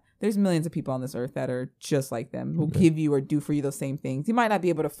not. There's millions of people on this earth that are just like them, who give you or do for you those same things. You might not be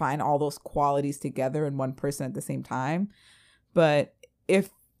able to find all those qualities together in one person at the same time. But if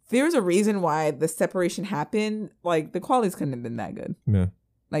there's a reason why the separation happened, like the qualities couldn't have been that good. Yeah.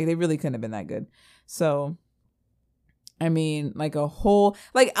 Like they really couldn't have been that good. So, I mean, like a whole,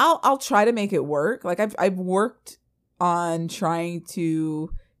 like I'll try to make it work. Like I've worked on trying to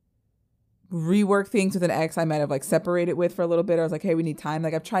rework things with an ex I might have like separated with for a little bit. I was like, hey, we need time.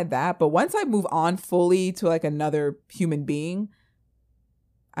 Like I've tried that. But once I move on fully to like another human being,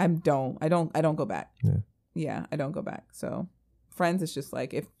 I don't go back. Yeah, I don't go back. So friends, it's just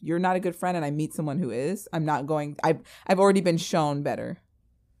like if you're not a good friend and I meet someone who is, I'm not going. I've already been shown better,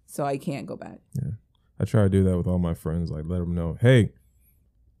 so I can't go back. Yeah, I try to do that with all my friends. Like let them know, hey,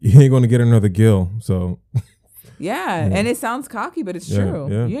 you ain't going to get another Gil. So yeah, and it sounds cocky, but it's true.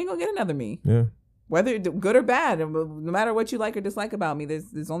 Yeah. You ain't gonna get another me. Yeah. Whether good or bad, no matter what you like or dislike about me,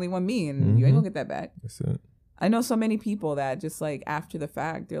 there's only one me, and you ain't gonna get that back. That's it. I know so many people that just like after the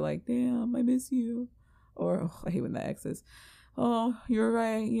fact, they're like, damn, I miss you. Or I hate when the ex is, oh, you're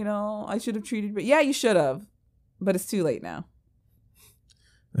right. You know, I should have treated you. Yeah, you should have. But it's too late now.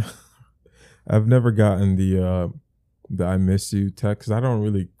 I've never gotten the I miss you text. 'Cause I don't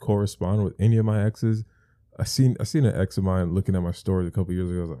really correspond with any of my exes. I seen an ex of mine looking at my stories a couple years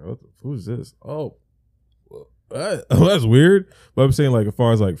ago. I was like, who's this? Oh, that's weird. But I'm saying like as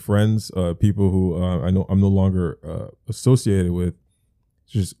far as like friends, people who I know I'm no longer associated with,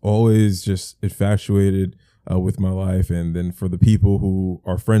 just always just infatuated with my life. And then for the people who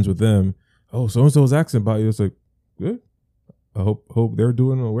are friends with them, oh, so and so was asking about you. It's like, good. I hope they're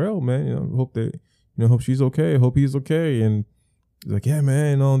doing well, man. You know, hope she's okay. Hope he's okay. And he's like, yeah,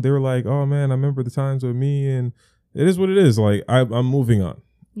 man. They were like, oh man, I remember the times with me, and it is what it is. Like I'm moving on.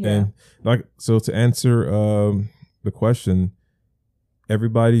 Yeah. And like, so to answer the question,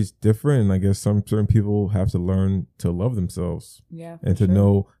 everybody's different. And I guess some certain people have to learn to love themselves. Yeah. And to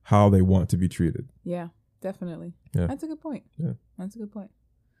know how they want to be treated. Yeah, definitely. Yeah. That's a good point. Yeah. That's a good point.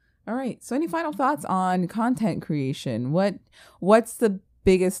 All right. So any final thoughts on content creation? What's the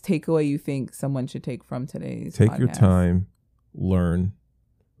biggest takeaway you think someone should take from today's Take podcast? your time, learn.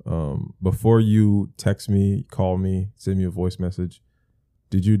 Before you text me, call me, send me a voice message,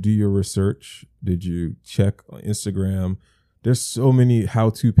 did you do your research? Did you check on Instagram? There's so many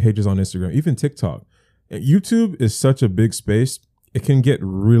how-to pages on Instagram, even TikTok. YouTube is such a big space. It can get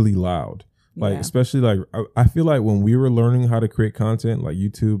really loud. Like, especially like, I feel like when we were learning how to create content, like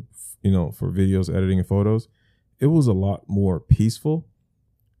YouTube, for videos, editing and photos, it was a lot more peaceful.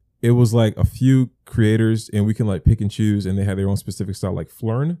 It was like a few creators and we can like pick and choose, and they had their own specific style, like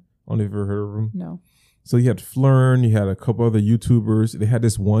Flurn. I don't know if you've ever heard of them. No. So you had Flurn, you had a couple other YouTubers. They had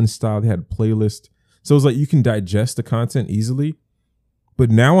this one style, they had a playlist. So it was like you can digest the content easily. But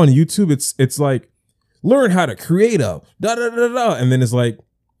now on YouTube, it's like, learn how to create a da-da-da-da. And then it's like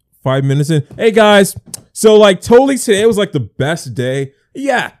 5 minutes in, hey guys, so like totally today was like the best day.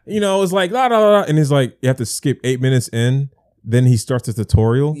 Yeah, it's like la da da, and it's like you have to skip 8 minutes in. Then he starts a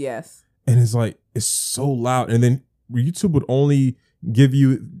tutorial. Yes. And it's like, it's so loud. And then YouTube would only give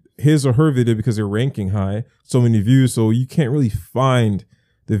you his or her video because they're ranking high, so many views. So you can't really find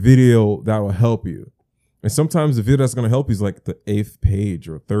the video that will help you. And sometimes the video that's going to help you is like the 8th page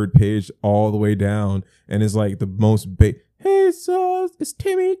or 3rd page all the way down. And it's like the most hey, so it's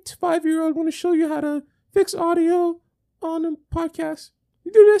Timmy, 5-year-old, want to show you how to fix audio on a podcast.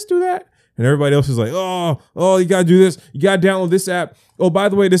 You do this, do that. And everybody else is like, oh, you got to do this. You got to download this app. Oh, by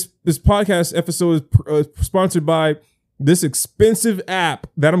the way, this podcast episode is sponsored by this expensive app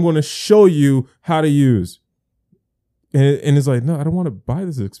that I'm going to show you how to use. And it's like, no, I don't want to buy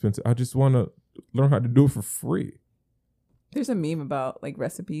this expensive. I just want to learn how to do it for free. There's a meme about like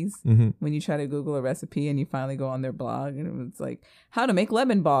recipes when you try to Google a recipe and you finally go on their blog and it's like how to make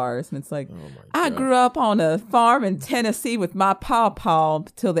lemon bars. And it's like, I grew up on a farm in Tennessee with my pawpaw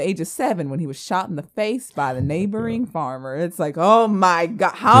till the age of 7 when he was shot in the face by the neighboring farmer. It's like, oh my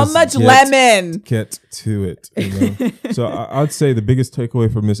God, how much lemon? Get to it. So I'd say the biggest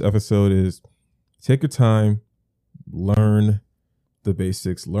takeaway from this episode is take your time, learn the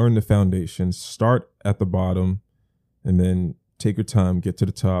basics, learn the foundations, start at the bottom. And then take your time, get to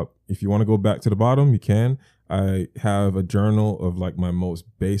the top. If you want to go back to the bottom, you can. I have a journal of like my most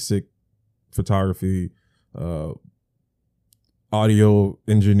basic photography, audio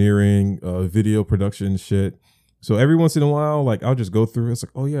engineering, video production shit. So every once in a while, like I'll just go through. It's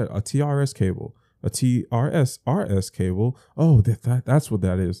like, oh yeah, a TRS cable, a TRS-RS cable. Oh, that's what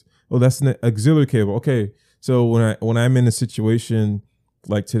that is. Oh, that's an auxiliary cable. Okay, so when I'm in a situation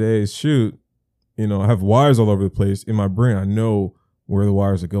like today's shoot, I have wires all over the place. In my brain, I know where the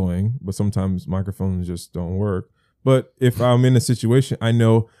wires are going, but sometimes microphones just don't work. But if I'm in a situation, I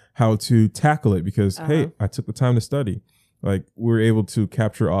know how to tackle it because, hey, I took the time to study. Like we're able to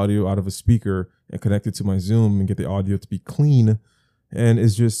capture audio out of a speaker and connect it to my Zoom and get the audio to be clean. And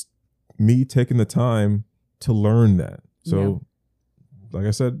it's just me taking the time to learn that. So like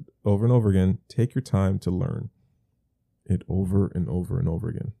I said over and over again, take your time to learn. it over and over and over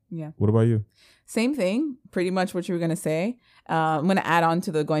again. Yeah. What about you? Same thing, pretty much what you were going to say. I'm going to add on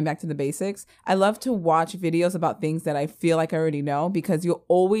to the going back to the basics. I love to watch videos about things that I feel like I already know because you'll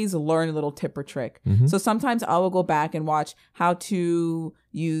always learn a little tip or trick. Mm-hmm. So sometimes I will go back and watch how to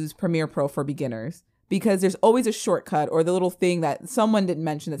use Premiere Pro for beginners because there's always a shortcut or the little thing that someone didn't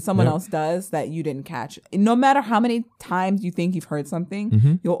mention that someone else does that you didn't catch. No matter how many times you think you've heard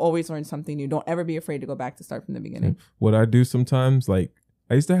something, you'll always learn something new. Don't ever be afraid to go back to start from the beginning. What I do sometimes, like,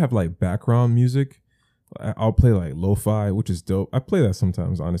 I used to have like background music. I'll play like lo-fi, which is dope. I play that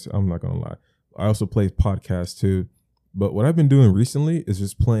sometimes, honestly. I'm not going to lie. I also play podcasts too. But what I've been doing recently is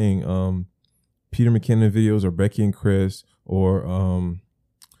just playing Peter McKinnon videos or Becky and Chris or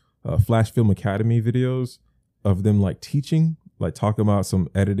Flash Film Academy videos of them like teaching, like talking about some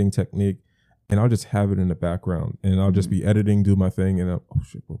editing technique. And I'll just have it in the background and I'll just be editing, do my thing. And oh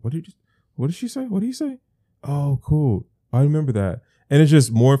shit, what did she say? What did he say? Oh, cool. I remember that. And it's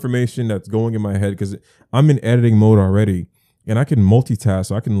just more information that's going in my head because I'm in editing mode already and I can multitask.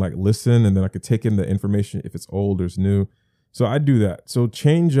 So I can like listen and then I could take in the information if it's old or it's new. So I do that. So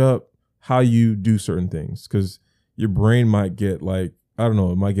change up how you do certain things because your brain might get like, I don't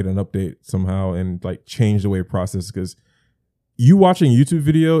know, it might get an update somehow and like change the way it processes because you watching YouTube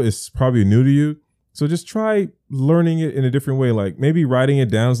video is probably new to you. So just try learning it in a different way. Like maybe writing it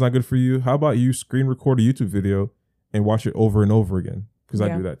down is not good for you. How about you screen record a YouTube video and watch it over and over again? Because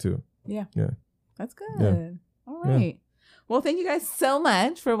I do that too. Yeah. Yeah. That's good. Yeah. All right. Yeah. Well, thank you guys so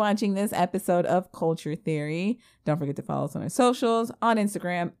much for watching this episode of Culture Theory. Don't forget to follow us on our socials, on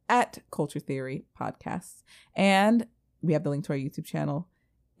Instagram at Culture Theory Podcasts. And we have the link to our YouTube channel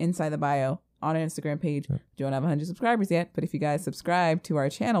inside the bio on our Instagram page. We don't have 100 subscribers yet, but if you guys subscribe to our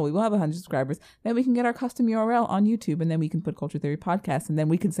channel, we will have 100 subscribers. Then we can get our custom URL on YouTube, and then we can put Culture Theory Podcast, and then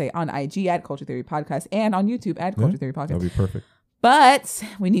we can say on IG at Culture Theory Podcast and on YouTube at Culture Theory Podcast. That'll be perfect. But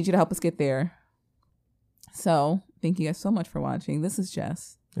we need you to help us get there. So thank you guys so much for watching. This is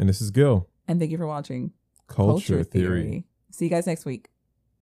Jess. And this is Gil. And thank you for watching Culture Theory. See you guys next week.